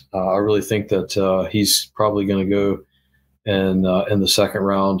case. I really think that he's probably going to go in the second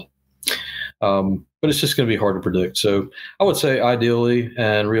round. But it's just going to be hard to predict. So I would say ideally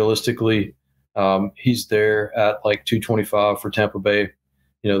and realistically, he's there at like 225 for Tampa Bay.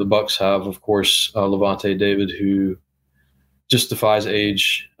 The Bucs have, of course, Levante David, who just defies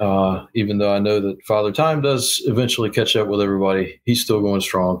age. Even though I know that Father Time does eventually catch up with everybody, he's still going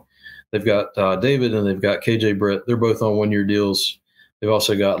strong. They've got David and they've got KJ Britt. They're both on 1-year deals. They've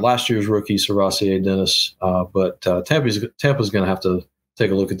also got last year's rookie, Servassier Dennis. But Tampa's going to have to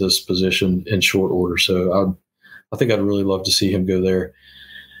take a look at this position in short order. So I think I'd really love to see him go there.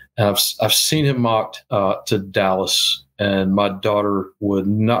 And I've seen him mocked to Dallas, and my daughter would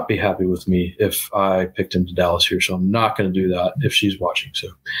not be happy with me if I picked him to Dallas here. So I'm not going to do that if she's watching. So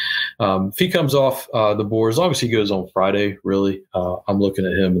if he comes off the board, as long as he goes on Friday, really, I'm looking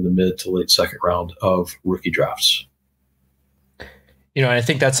at him in the mid to late second round of rookie drafts. I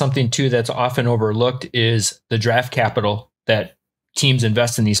think that's something too that's often overlooked is the draft capital that teams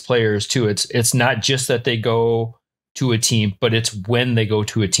invest in these players too. It's not just that they go to a team, but it's when they go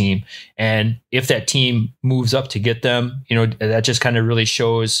to a team. And if that team moves up to get them, that just kind of really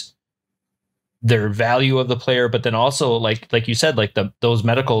shows their value of the player. But then also like you said, like those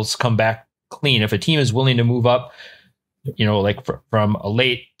medicals come back clean. If a team is willing to move up, like from a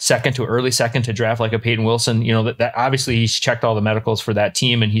late second to early second to draft like a Payton Wilson, that obviously he's checked all the medicals for that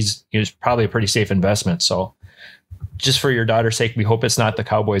team, and he's probably a pretty safe investment. So just for your daughter's sake, we hope it's not the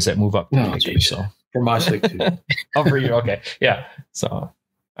Cowboys that move up. No, so for my sake too. Oh, for you. Okay. Yeah. So, all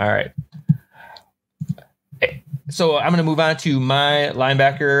right. So I'm going to move on to my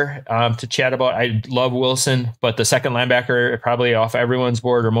linebacker to chat about. I love Wilson, but the second linebacker probably off everyone's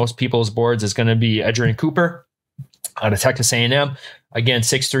board or most people's boards is going to be Edgerrin Cooper out of Texas A&M. Again,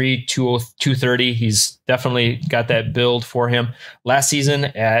 6'3", 230. He's definitely got that build for him. Last season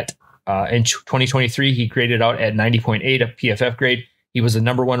in 2023, he graded out at 90.8, a PFF grade. He was the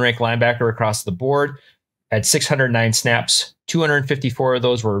number 1 ranked linebacker across the board at 609 snaps. 254 of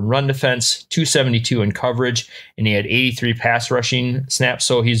those were in run defense, 272 in coverage, and he had 83 pass rushing snaps.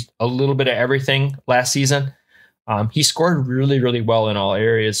 So he's a little bit of everything last season. He scored really, really well in all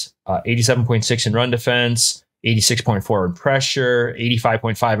areas. 87.6 in run defense, 86.4 in pressure,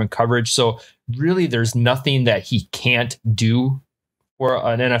 85.5 in coverage. So really there's nothing that he can't do for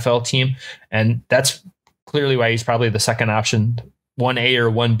an NFL team. And that's clearly why he's probably the second option, 1A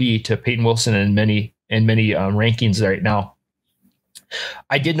or 1B to Payton Wilson in many rankings right now.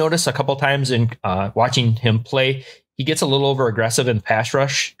 I did notice a couple times in watching him play, he gets a little over aggressive in pass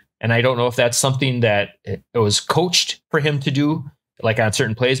rush. And I don't know if that's something that it was coached for him to do, like on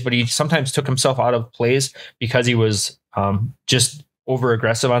certain plays, but he sometimes took himself out of plays because he was just over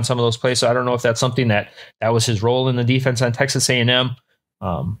aggressive on some of those plays. So I don't know if that's something that was his role in the defense on Texas A&M.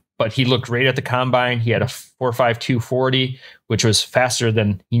 But he looked great at the combine. He had a 4.52 40, which was faster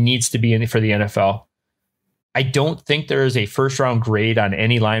than he needs to be for the NFL. I don't think there is a first round grade on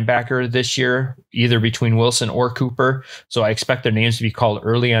any linebacker this year, either between Wilson or Cooper. So I expect their names to be called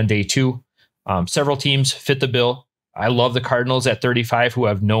early on day 2. Several teams fit the bill. I love the Cardinals at 35, who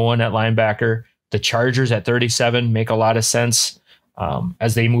have no one at linebacker. The Chargers at 37 make a lot of sense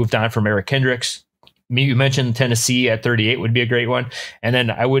as they moved on from Eric Kendricks. You mentioned Tennessee at 38 would be a great one. And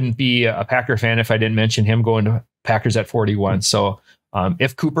then I wouldn't be a Packer fan if I didn't mention him going to Packers at 41. So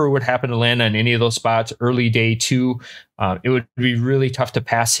if Cooper would happen to land on any of those spots early day 2, it would be really tough to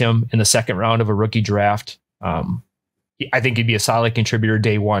pass him in the second round of a rookie draft. I think he'd be a solid contributor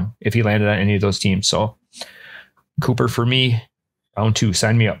day 1 if he landed on any of those teams. So Cooper for me, round 2,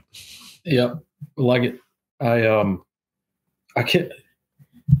 sign me up. Yep. Like it. I can't.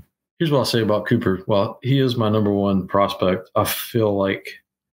 Here's what I'll say about Cooper. Well, he is my number 1 prospect. I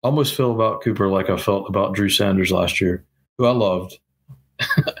almost feel about Cooper like I felt about Drew Sanders last year, who I loved.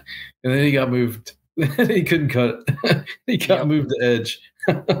 And then he got moved. He couldn't cut it. He got moved to edge.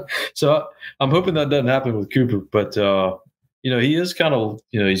 So I'm hoping that doesn't happen with Cooper. But, he is kind of,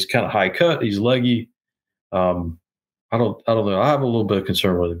 he's kind of high cut. He's leggy. I don't know. I have a little bit of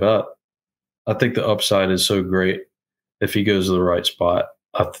concern with it, but I think the upside is so great if he goes to the right spot.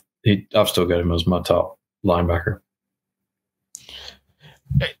 I've still got him as my top linebacker.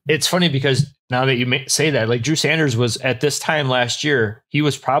 It's funny because now that you say that, like Drew Sanders was at this time last year, he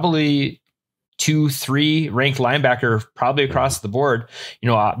was probably 2-3 ranked linebacker, probably across the board,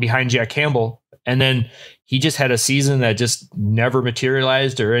 behind Jack Campbell. And then he just had a season that just never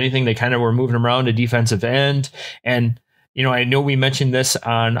materialized or anything. They kind of were moving him around to defensive end. And, I know we mentioned this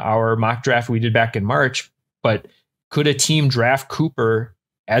on our mock draft we did back in March, but could a team draft Cooper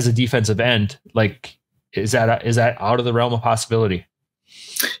as a defensive end? Like, is that out of the realm of possibility?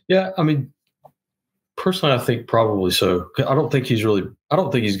 Yeah, I mean, personally, I think probably so. I don't think he's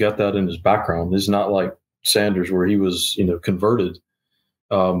got that in his background. It's not like Sanders where he was, converted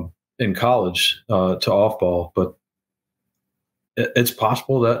in college to off ball, but it's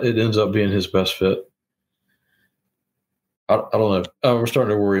possible that it ends up being his best fit. I don't know. We're starting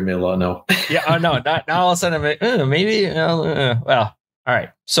to worry me a lot now. Yeah, no, not now. All of a sudden, maybe. Well, all right.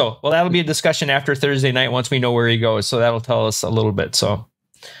 So, that'll be a discussion after Thursday night once we know where he goes. So that'll tell us a little bit. So,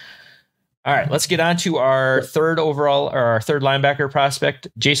 all right, let's get on to our third linebacker prospect.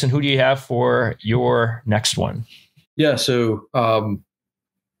 Jason, who do you have for your next one? Yeah, so I'm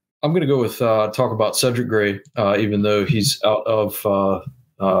going to go with talk about Cedric Gray, even though he's out of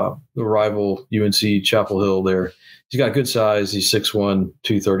the rival UNC Chapel Hill there. He's got good size. He's 6'1",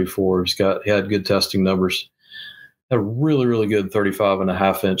 234. He had good testing numbers. A really, really good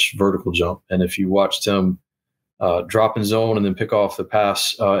 35.5-inch vertical jump. And if you watched him drop in zone and then pick off the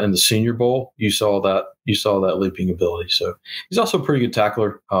pass in the Senior Bowl, you saw that leaping ability. So he's also a pretty good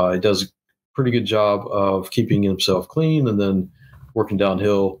tackler. He does a pretty good job of keeping himself clean and then working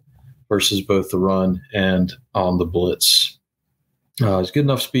downhill versus both the run and on the blitz. He's good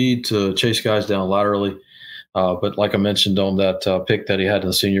enough speed to chase guys down laterally. But like I mentioned on that pick that he had in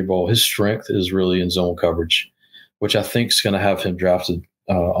the Senior Bowl, his strength is really in zone coverage, which I think is going to have him drafted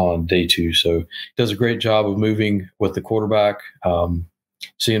on day 2. So he does a great job of moving with the quarterback,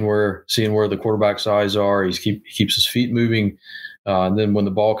 seeing where the quarterback's eyes are. He keeps his feet moving, and then when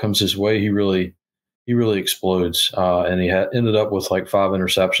the ball comes his way, he really explodes. And he ended up with like 5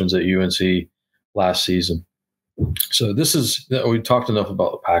 interceptions at UNC last season. So we talked enough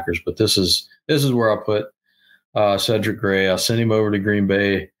about the Packers, but this is where I put Cedric Gray. I sent him over to Green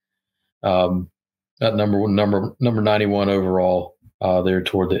Bay at number 91 overall there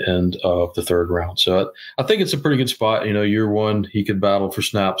toward the end of the 3rd round. So I think it's a pretty good spot. Year 1, he could battle for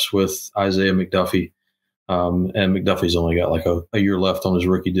snaps with Isaiah McDuffie. And McDuffie's only got like a year left on his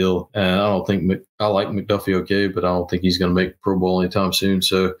rookie deal. And I don't think I like McDuffie okay, but I don't think he's going to make Pro Bowl anytime soon.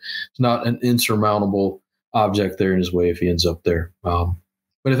 So it's not an insurmountable object there in his way if he ends up there. But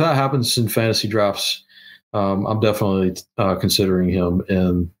if that happens in fantasy drafts, I'm definitely considering him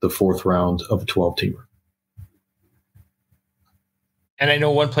in the 4th round of a 12-teamer. And I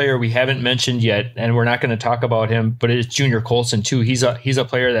know one player we haven't mentioned yet, and we're not going to talk about him, but it's Junior Colson too. He's a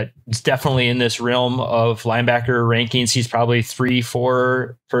player that is definitely in this realm of linebacker rankings. He's probably 3-4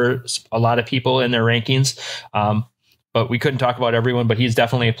 for a lot of people in their rankings. But we couldn't talk about everyone, but he's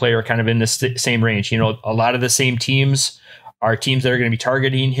definitely a player kind of in this same range. A lot of the same teams are teams that are going to be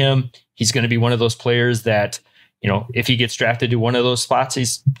targeting him. He's going to be one of those players that, if he gets drafted to one of those spots,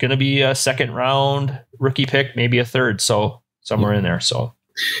 he's going to be a 2nd round rookie pick, maybe a 3rd. So somewhere in there. So,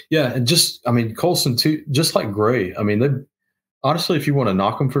 yeah. And Colson too, just like Gray. They honestly, if you want to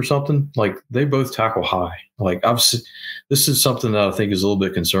knock them for something, like they both tackle high. Like this is something that I think is a little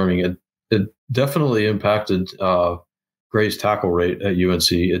bit concerning. It definitely impacted Gray's tackle rate at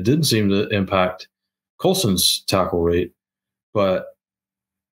UNC. It didn't seem to impact Colson's tackle rate, but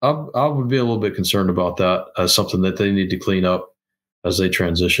I would be a little bit concerned about that as something that they need to clean up as they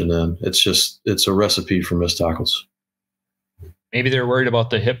transition in. It's a recipe for missed tackles. Maybe they're worried about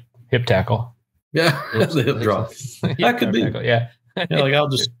the hip tackle. Yeah, the hip drop. That could be. Tackle, yeah. Like I'll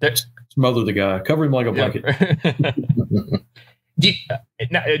just smother the guy, cover him like a blanket.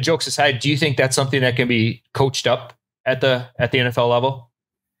 Jokes aside, do you think that's something that can be coached up at the NFL level?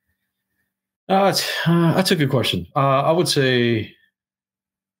 That's a good question. I would say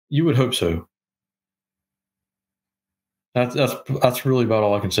you would hope so. That's really about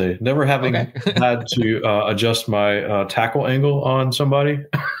all I can say. Never having had to adjust my tackle angle on somebody.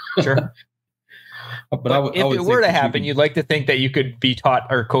 Sure. But if it were to happen, you'd like to think that you could be taught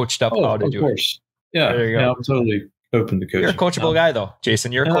or coached up how to do it. Of course. Yeah. There you go. Yeah, I'm totally open to coaching. You're a coachable guy, though,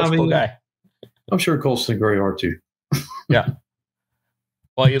 Jason. You're a coachable guy. I'm sure Colson and Gray are too. Yeah.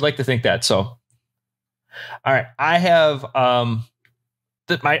 Well, you'd like to think that. So, all right. I have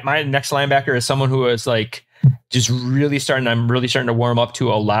my next linebacker is someone who is like just really starting to warm up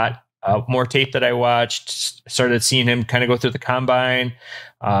to a lot more tape that I watched. Started seeing him kind of go through the combine.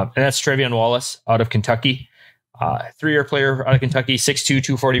 And that's Trevin Wallace out of Kentucky. 3-year player out of Kentucky, 6'2",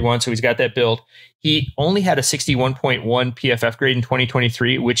 241. So he's got that build. He only had a 61.1 PFF grade in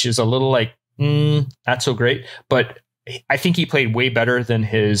 2023, which is a little like not so great. But I think he played way better than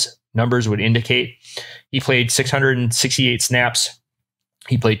his numbers would indicate. He played 668 snaps.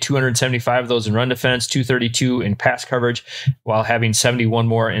 He played 275 of those in run defense, 232 in pass coverage, while having 71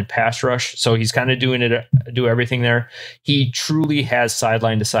 more in pass rush. So he's kind of do everything there. He truly has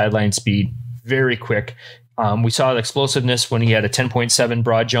sideline to sideline speed, very quick. We saw the explosiveness when he had a 10.7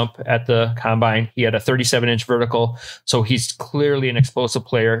 broad jump at the combine. He had a 37-inch vertical. So he's clearly an explosive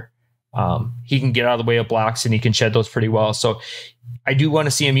player. He can get out of the way of blocks and he can shed those pretty well. So I do want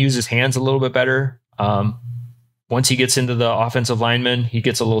to see him use his hands a little bit better. Once he gets into the offensive lineman, he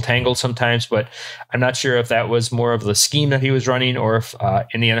gets a little tangled sometimes, but I'm not sure if that was more of the scheme that he was running or if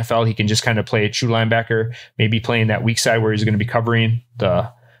in the NFL he can just kind of play a true linebacker, maybe playing that weak side where he's going to be covering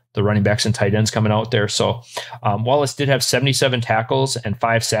the running backs and tight ends coming out there. So Wallace did have 77 tackles and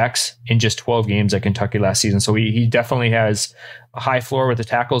 5 sacks in just 12 games at Kentucky last season. So he definitely has a high floor with the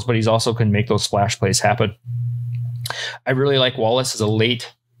tackles, but he's also can make those splash plays happen. I really like Wallace as a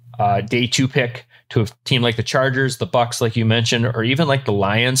late day 2 pick to a team like the Chargers, the Bucks, like you mentioned, or even like the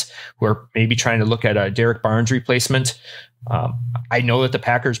Lions, who are maybe trying to look at a Derek Barnes replacement. I know that the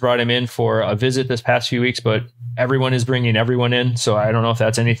Packers brought him in for a visit this past few weeks, but everyone is bringing everyone in. So I don't know if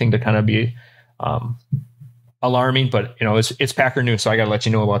that's anything to kind of be alarming, but it's Packer news. So I got to let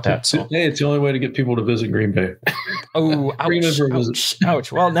you know about that. So hey, it's the only way to get people to visit Green Bay. Oh,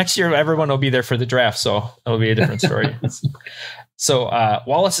 ouch. Well, next year, everyone will be there for the draft. So it'll be a different story. So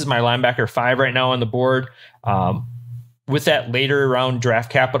Wallace is my linebacker 5 right now on the board. With that later round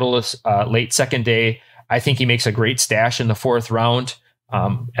draft capital, late second day, I think he makes a great stash in the 4th round.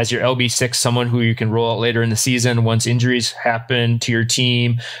 As your LB6, someone who you can roll out later in the season once injuries happen to your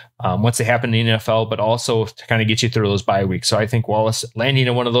team, once they happen in the NFL, but also to kind of get you through those bye weeks. So I think Wallace landing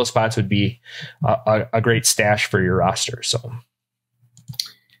in one of those spots would be a great stash for your roster. So,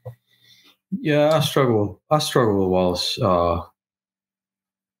 yeah, I struggle with Wallace.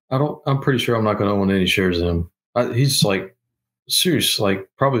 I'm pretty sure I'm not going to own any shares of him. He's like serious, like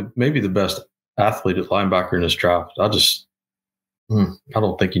probably maybe the best athlete at linebacker in this draft. I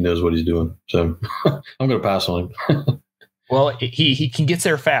don't think he knows what he's doing. So I'm going to pass on him. Well, he can get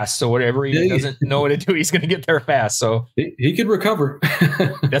there fast. So whatever he doesn't know what to do, he's going to get there fast. So he could recover.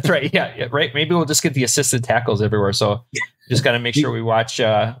 That's right. Yeah. Right. Maybe we'll just get the assisted tackles everywhere. So just got to make sure we watch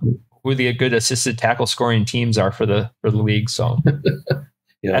who the good assisted tackle scoring teams are for the league. So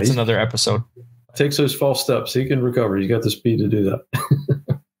yeah, that's another episode. Takes those false steps. He can recover. He's got the speed to do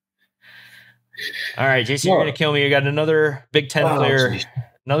that. All right, Jason, you're going to kill me. You got another Big Ten player,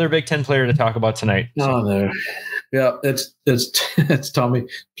 another Big Ten player to talk about tonight. So. Oh no, yeah, it's Tommy.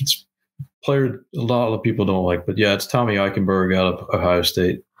 It's a player a lot of people don't like, but yeah, it's Tommy Eichenberg out of Ohio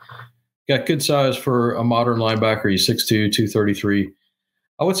State. Got good size for a modern linebacker. He's 6'2", 233.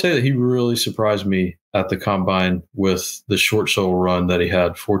 I would say that he really surprised me at the combine with the short shoulder run that he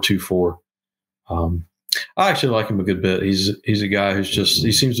had, 4.24. I actually like him a good bit. He's a guy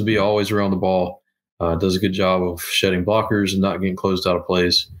he seems to be always around the ball, does a good job of shedding blockers and not getting closed out of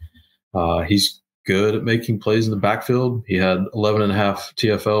plays. He's good at making plays in the backfield. He had 11.5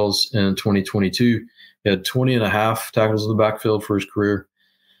 TFLs in 2022. He had 20.5 tackles in the backfield for his career.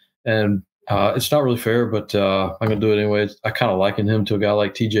 And it's not really fair, but I'm going to do it anyway. I kind of liken him to a guy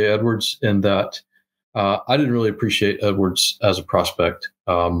like TJ Edwards in that I didn't really appreciate Edwards as a prospect.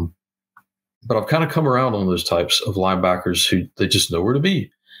 But I've kind of come around on those types of linebackers who they just know where to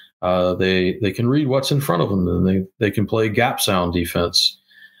be. They can read what's in front of them, and they can play gap sound defense.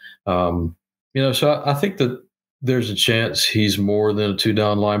 So I think that there's a chance he's more than a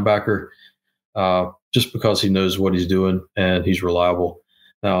 2-down linebacker just because he knows what he's doing and he's reliable.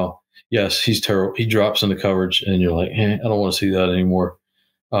 Now, yes, he's terrible. He drops into coverage, and you're like, I don't want to see that anymore.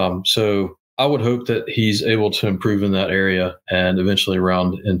 So I would hope that he's able to improve in that area and eventually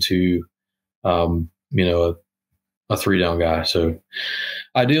round into a 3-down guy. So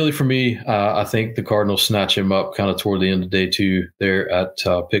ideally for me, I think the Cardinals snatch him up kind of toward the end of day 2 there at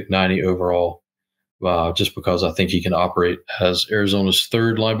pick 90 overall, just because I think he can operate as Arizona's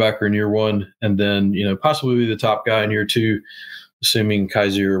 3rd linebacker in year 1, and then, possibly be the top guy in year 2, assuming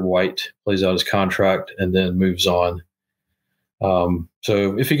Kaiser White plays out his contract and then moves on.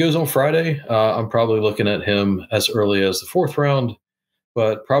 So if he goes on Friday, I'm probably looking at him as early as the 4th round,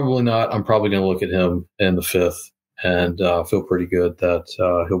 but probably not. I'm probably going to look at him in the 5th and feel pretty good that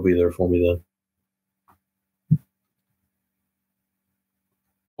he'll be there for me then.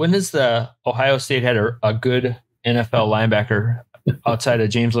 When does the Ohio State had a good NFL linebacker outside of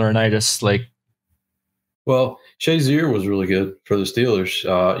James Laurinaitis? Well, Shazier was really good for the Steelers.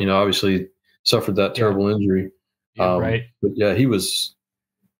 Obviously suffered that terrible injury. Right. But yeah, he was,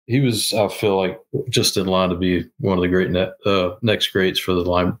 I feel like, just in line to be one of the great next greats for the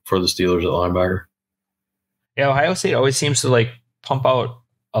Steelers at linebacker. Yeah, Ohio State always seems to pump out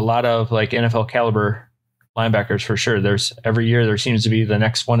a lot of NFL caliber linebackers for sure. Every year there seems to be the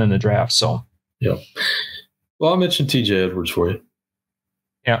next one in the draft. So yeah. Well, I mentioned TJ Edwards for you.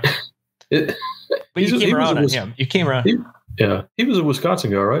 Yeah. But you came around on him. You came around. He was a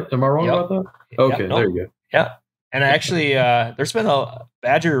Wisconsin guy, right? Am I wrong about that? Okay, there you go. Yeah. And actually, there's been a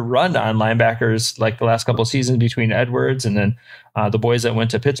Badger run on linebackers the last couple of seasons between Edwards and then the boys that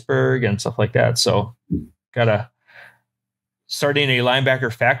went to Pittsburgh and stuff like that. So starting a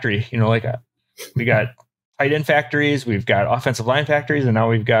linebacker factory, we got tight end factories, we've got offensive line factories, and now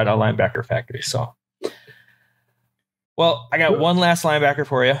we've got a linebacker factory. So, well, I got one last linebacker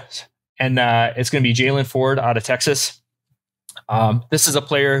for you, and it's going to be Jaylan Ford out of Texas. This is a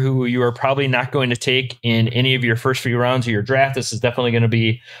player who you are probably not going to take in any of your first few rounds of your draft. This is definitely going to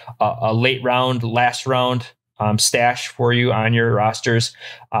be a late round, last round stash for you on your rosters.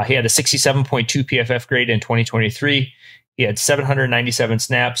 He had a 67.2 PFF grade in 2023. He had 797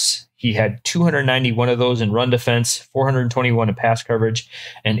 snaps. He had 291 of those in run defense, 421 in pass coverage,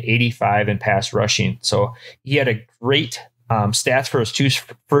 and 85 in pass rushing. So he had a great stats for his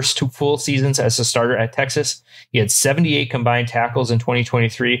first two full seasons as a starter at Texas. He had 78 combined tackles in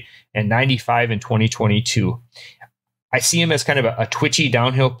 2023 and 95 in 2022. I see him as kind of a twitchy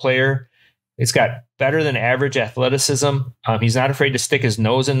downhill player. He's got better than average athleticism. He's not afraid to stick his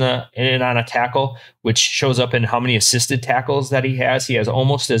nose in and on a tackle, which shows up in how many assisted tackles that he has. He has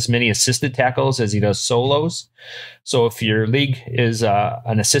almost as many assisted tackles as he does solos. So if your league is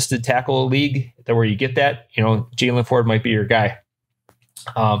an assisted tackle league, where you get that, Jaylan Ford might be your guy.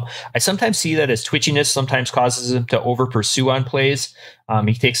 I sometimes see that his twitchiness sometimes causes him to over pursue on plays.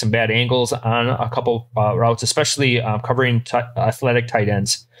 He takes some bad angles on a couple routes, especially covering athletic tight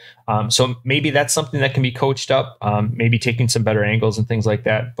ends. So maybe that's something that can be coached up, maybe taking some better angles and things like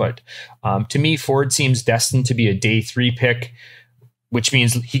that. But to me, Ford seems destined to be a day 3 pick, which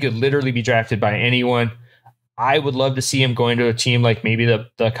means he could literally be drafted by anyone. I would love to see him going to a team like maybe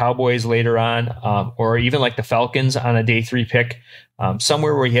the Cowboys later on, or even like the Falcons on a day 3 pick,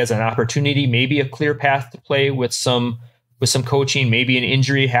 somewhere where he has an opportunity, maybe a clear path to play with some coaching. Maybe an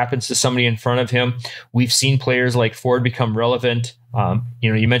injury happens to somebody in front of him. We've seen players like Ford become relevant.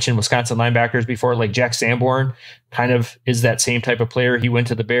 You mentioned Wisconsin linebackers before, like Jack Sanborn kind of is that same type of player. He went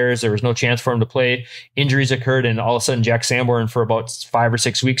to the Bears. There was no chance for him to play. Injuries occurred, and all of a sudden Jack Sanborn for about 5 or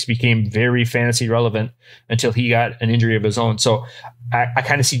 6 weeks became very fantasy relevant until he got an injury of his own. So I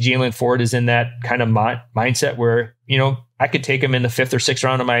kind of see Jaylan Ford is in that kind of mindset where, I could take him in the 5th or 6th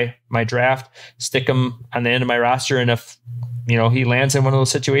round of my draft, stick him on the end of my roster. And if, he lands in one of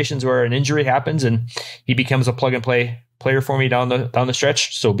those situations where an injury happens and he becomes a plug and play player for me down the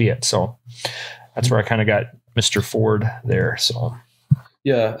stretch, so be it. So that's where I kind of got Mr. Ford there. So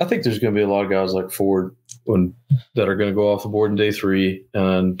yeah, I think there's going to be a lot of guys like Ford that are going to go off the board in day 3,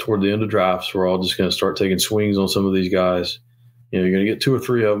 and toward the end of drafts, we're all just going to start taking swings on some of these guys. You're going to get 2 or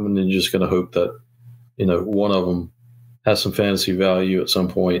 3 of them, and then you're just going to hope that one of them has some fantasy value at some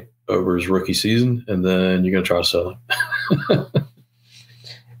point over his rookie season, and then you're going to try to sell him.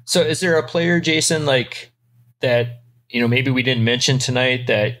 So is there a player, Jason, like that, maybe we didn't mention tonight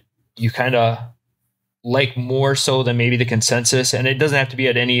that you kind of like more so than maybe the consensus? And it doesn't have to be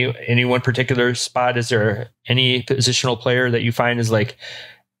at any one particular spot. Is there any positional player that you find is like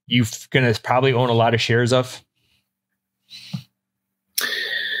you're going to probably own a lot of shares of?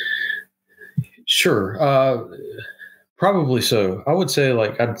 Sure. Probably so. I would say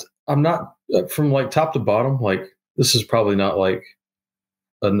like I'm not from like top to bottom. Like this is probably not like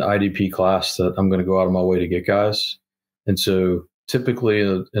an IDP class that I'm going to go out of my way to get guys. And so typically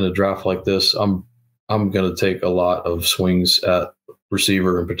in a draft like this, I'm going to take a lot of swings at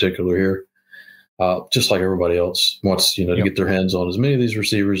receiver in particular here, just like everybody else wants to get their hands on as many of these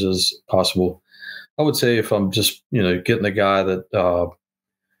receivers as possible. I would say if I'm just getting a guy that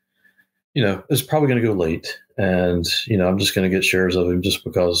is probably going to go late. And, I'm just going to get shares of him just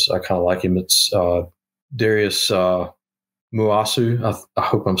because I kind of like him. It's Darius Muasu. I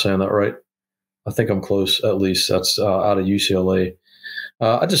hope I'm saying that right. I think I'm close, at least. That's out of UCLA.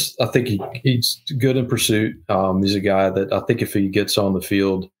 I think he's good in pursuit. He's a guy that I think if he gets on the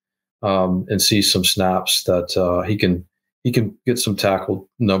field and sees some snaps that he can get some tackle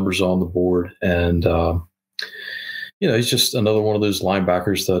numbers on the board. And, he's just another one of those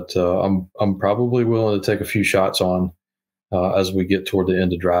linebackers that I'm probably willing to take a few shots on as we get toward the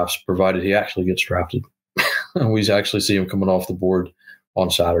end of drafts, provided he actually gets drafted. And we actually see him coming off the board on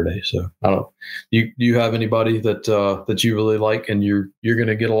Saturday. So I don't know. Do you have anybody that you really like and you're going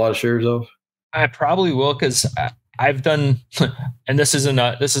to get a lot of shares of? I probably will, because I've done, and this is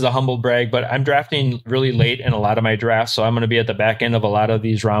a humble brag, but I'm drafting really late in a lot of my drafts. So I'm going to be at the back end of a lot of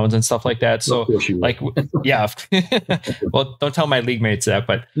these rounds and stuff like that. So yeah, well, don't tell my league mates that,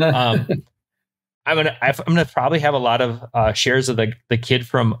 but I'm going to probably have a lot of shares of the kid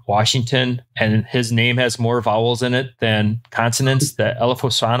from Washington, and his name has more vowels in it than consonants, the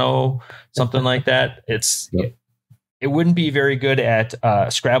Elefosano, something like that. It wouldn't be very good at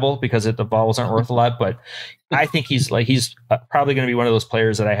Scrabble because the vowels aren't worth a lot, but I think he's probably going to be one of those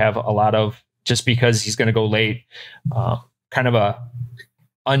players that I have a lot of just because he's going to go late. Kind of a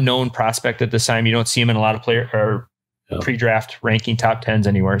unknown prospect at this time. You don't see him in a lot of player or pre-draft ranking top 10s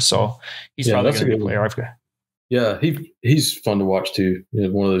anywhere. So he's probably going to be a player I've got. Yeah, he's fun to watch too.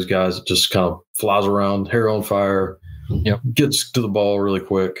 One of those guys that just kind of flies around, hair on fire, gets to the ball really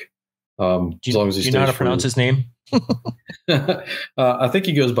quick. As long as he stays. Do you know how to pronounce his name? I think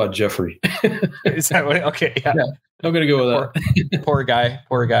he goes by Jeffrey. Is that what? Okay, yeah. I'm going to go with that. Poor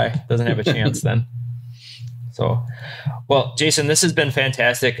guy. Doesn't have a chance then. So, well, Jason, this has been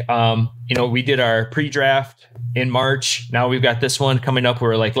fantastic. We did our pre-draft in March. Now we've got this one coming up.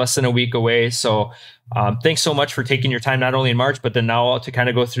 We're like less than a week away. So thanks so much for taking your time, not only in March, but then now to kind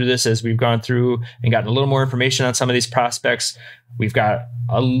of go through this as we've gone through and gotten a little more information on some of these prospects. We've got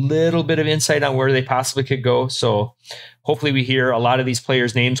a little bit of insight on where they possibly could go. So hopefully we hear a lot of these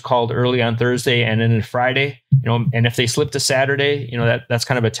players' names called early on Thursday and then Friday, and if they slip to Saturday, that's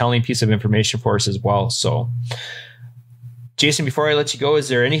kind of a telling piece of information for us as well. So Jason, before I let you go, is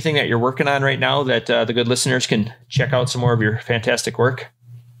there anything that you're working on right now that the good listeners can check out some more of your fantastic work?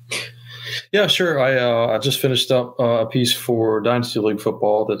 Yeah, sure. I just finished up a piece for Dynasty League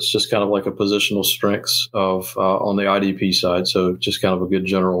football that's just kind of like a positional strengths of on the IDP side. So just kind of a good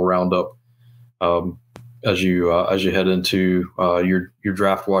general roundup as you head into your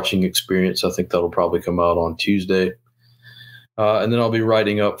draft watching experience. I think that'll probably come out on Tuesday, and then I'll be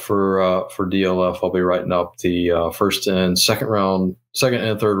writing up for DLF. I'll be writing up the first and second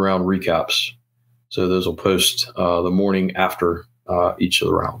and third round recaps. So those will post the morning after each of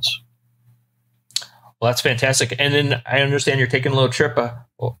the rounds. Well, that's fantastic. And then I understand you're taking a little trip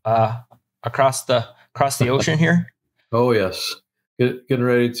across the ocean here. Oh yes, getting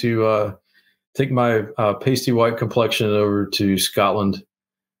ready to take my pasty white complexion over to Scotland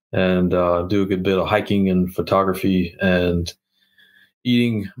and do a good bit of hiking and photography and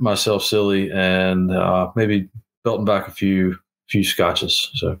eating myself silly and maybe belting back a few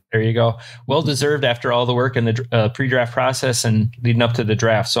scotches. So there you go. Well deserved after all the work in the pre-draft process and leading up to the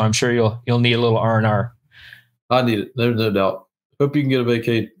draft. So I'm sure you'll need a little R&R. I need it. There's no doubt. Hope you can get a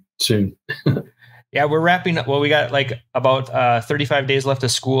vacay soon. Yeah, we're wrapping up. Well, we got like about 35 days left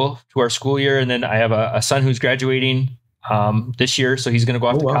of school to our school year. And then I have a son who's graduating this year. So he's going to go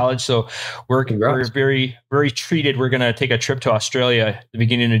off to college. So we're very, very treated. We're going to take a trip to Australia at the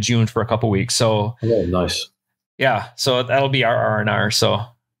beginning of June for a couple of weeks. So nice. Yeah, so that'll be our R&R. So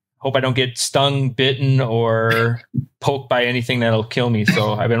hope I don't get stung, bitten, or poked by anything that'll kill me.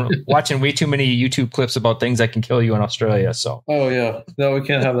 So I've been watching way too many YouTube clips about things that can kill you in Australia. So yeah, no, we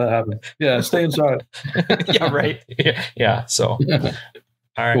can't have that happen. Yeah, stay inside. Yeah, right. Yeah. So all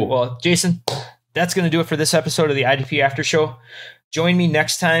right. Cool. Well, Jason, that's going to do it for this episode of the IDP After Show. Join me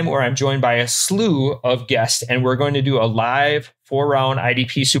next time where I'm joined by a slew of guests, and we're going to do a live 4-round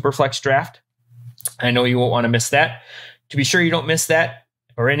IDP Superflex draft. I know you won't want to miss that. To be sure you don't miss that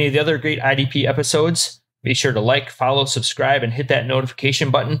or any of the other great IDP episodes, be sure to like, follow, subscribe, and hit that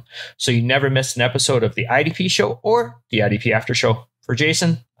notification button so you never miss an episode of the IDP Show or the IDP After Show. For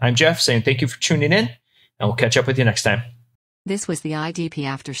Jason, I'm Jeff saying thank you for tuning in, and we'll catch up with you next time. This was the IDP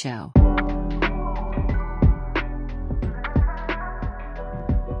After Show.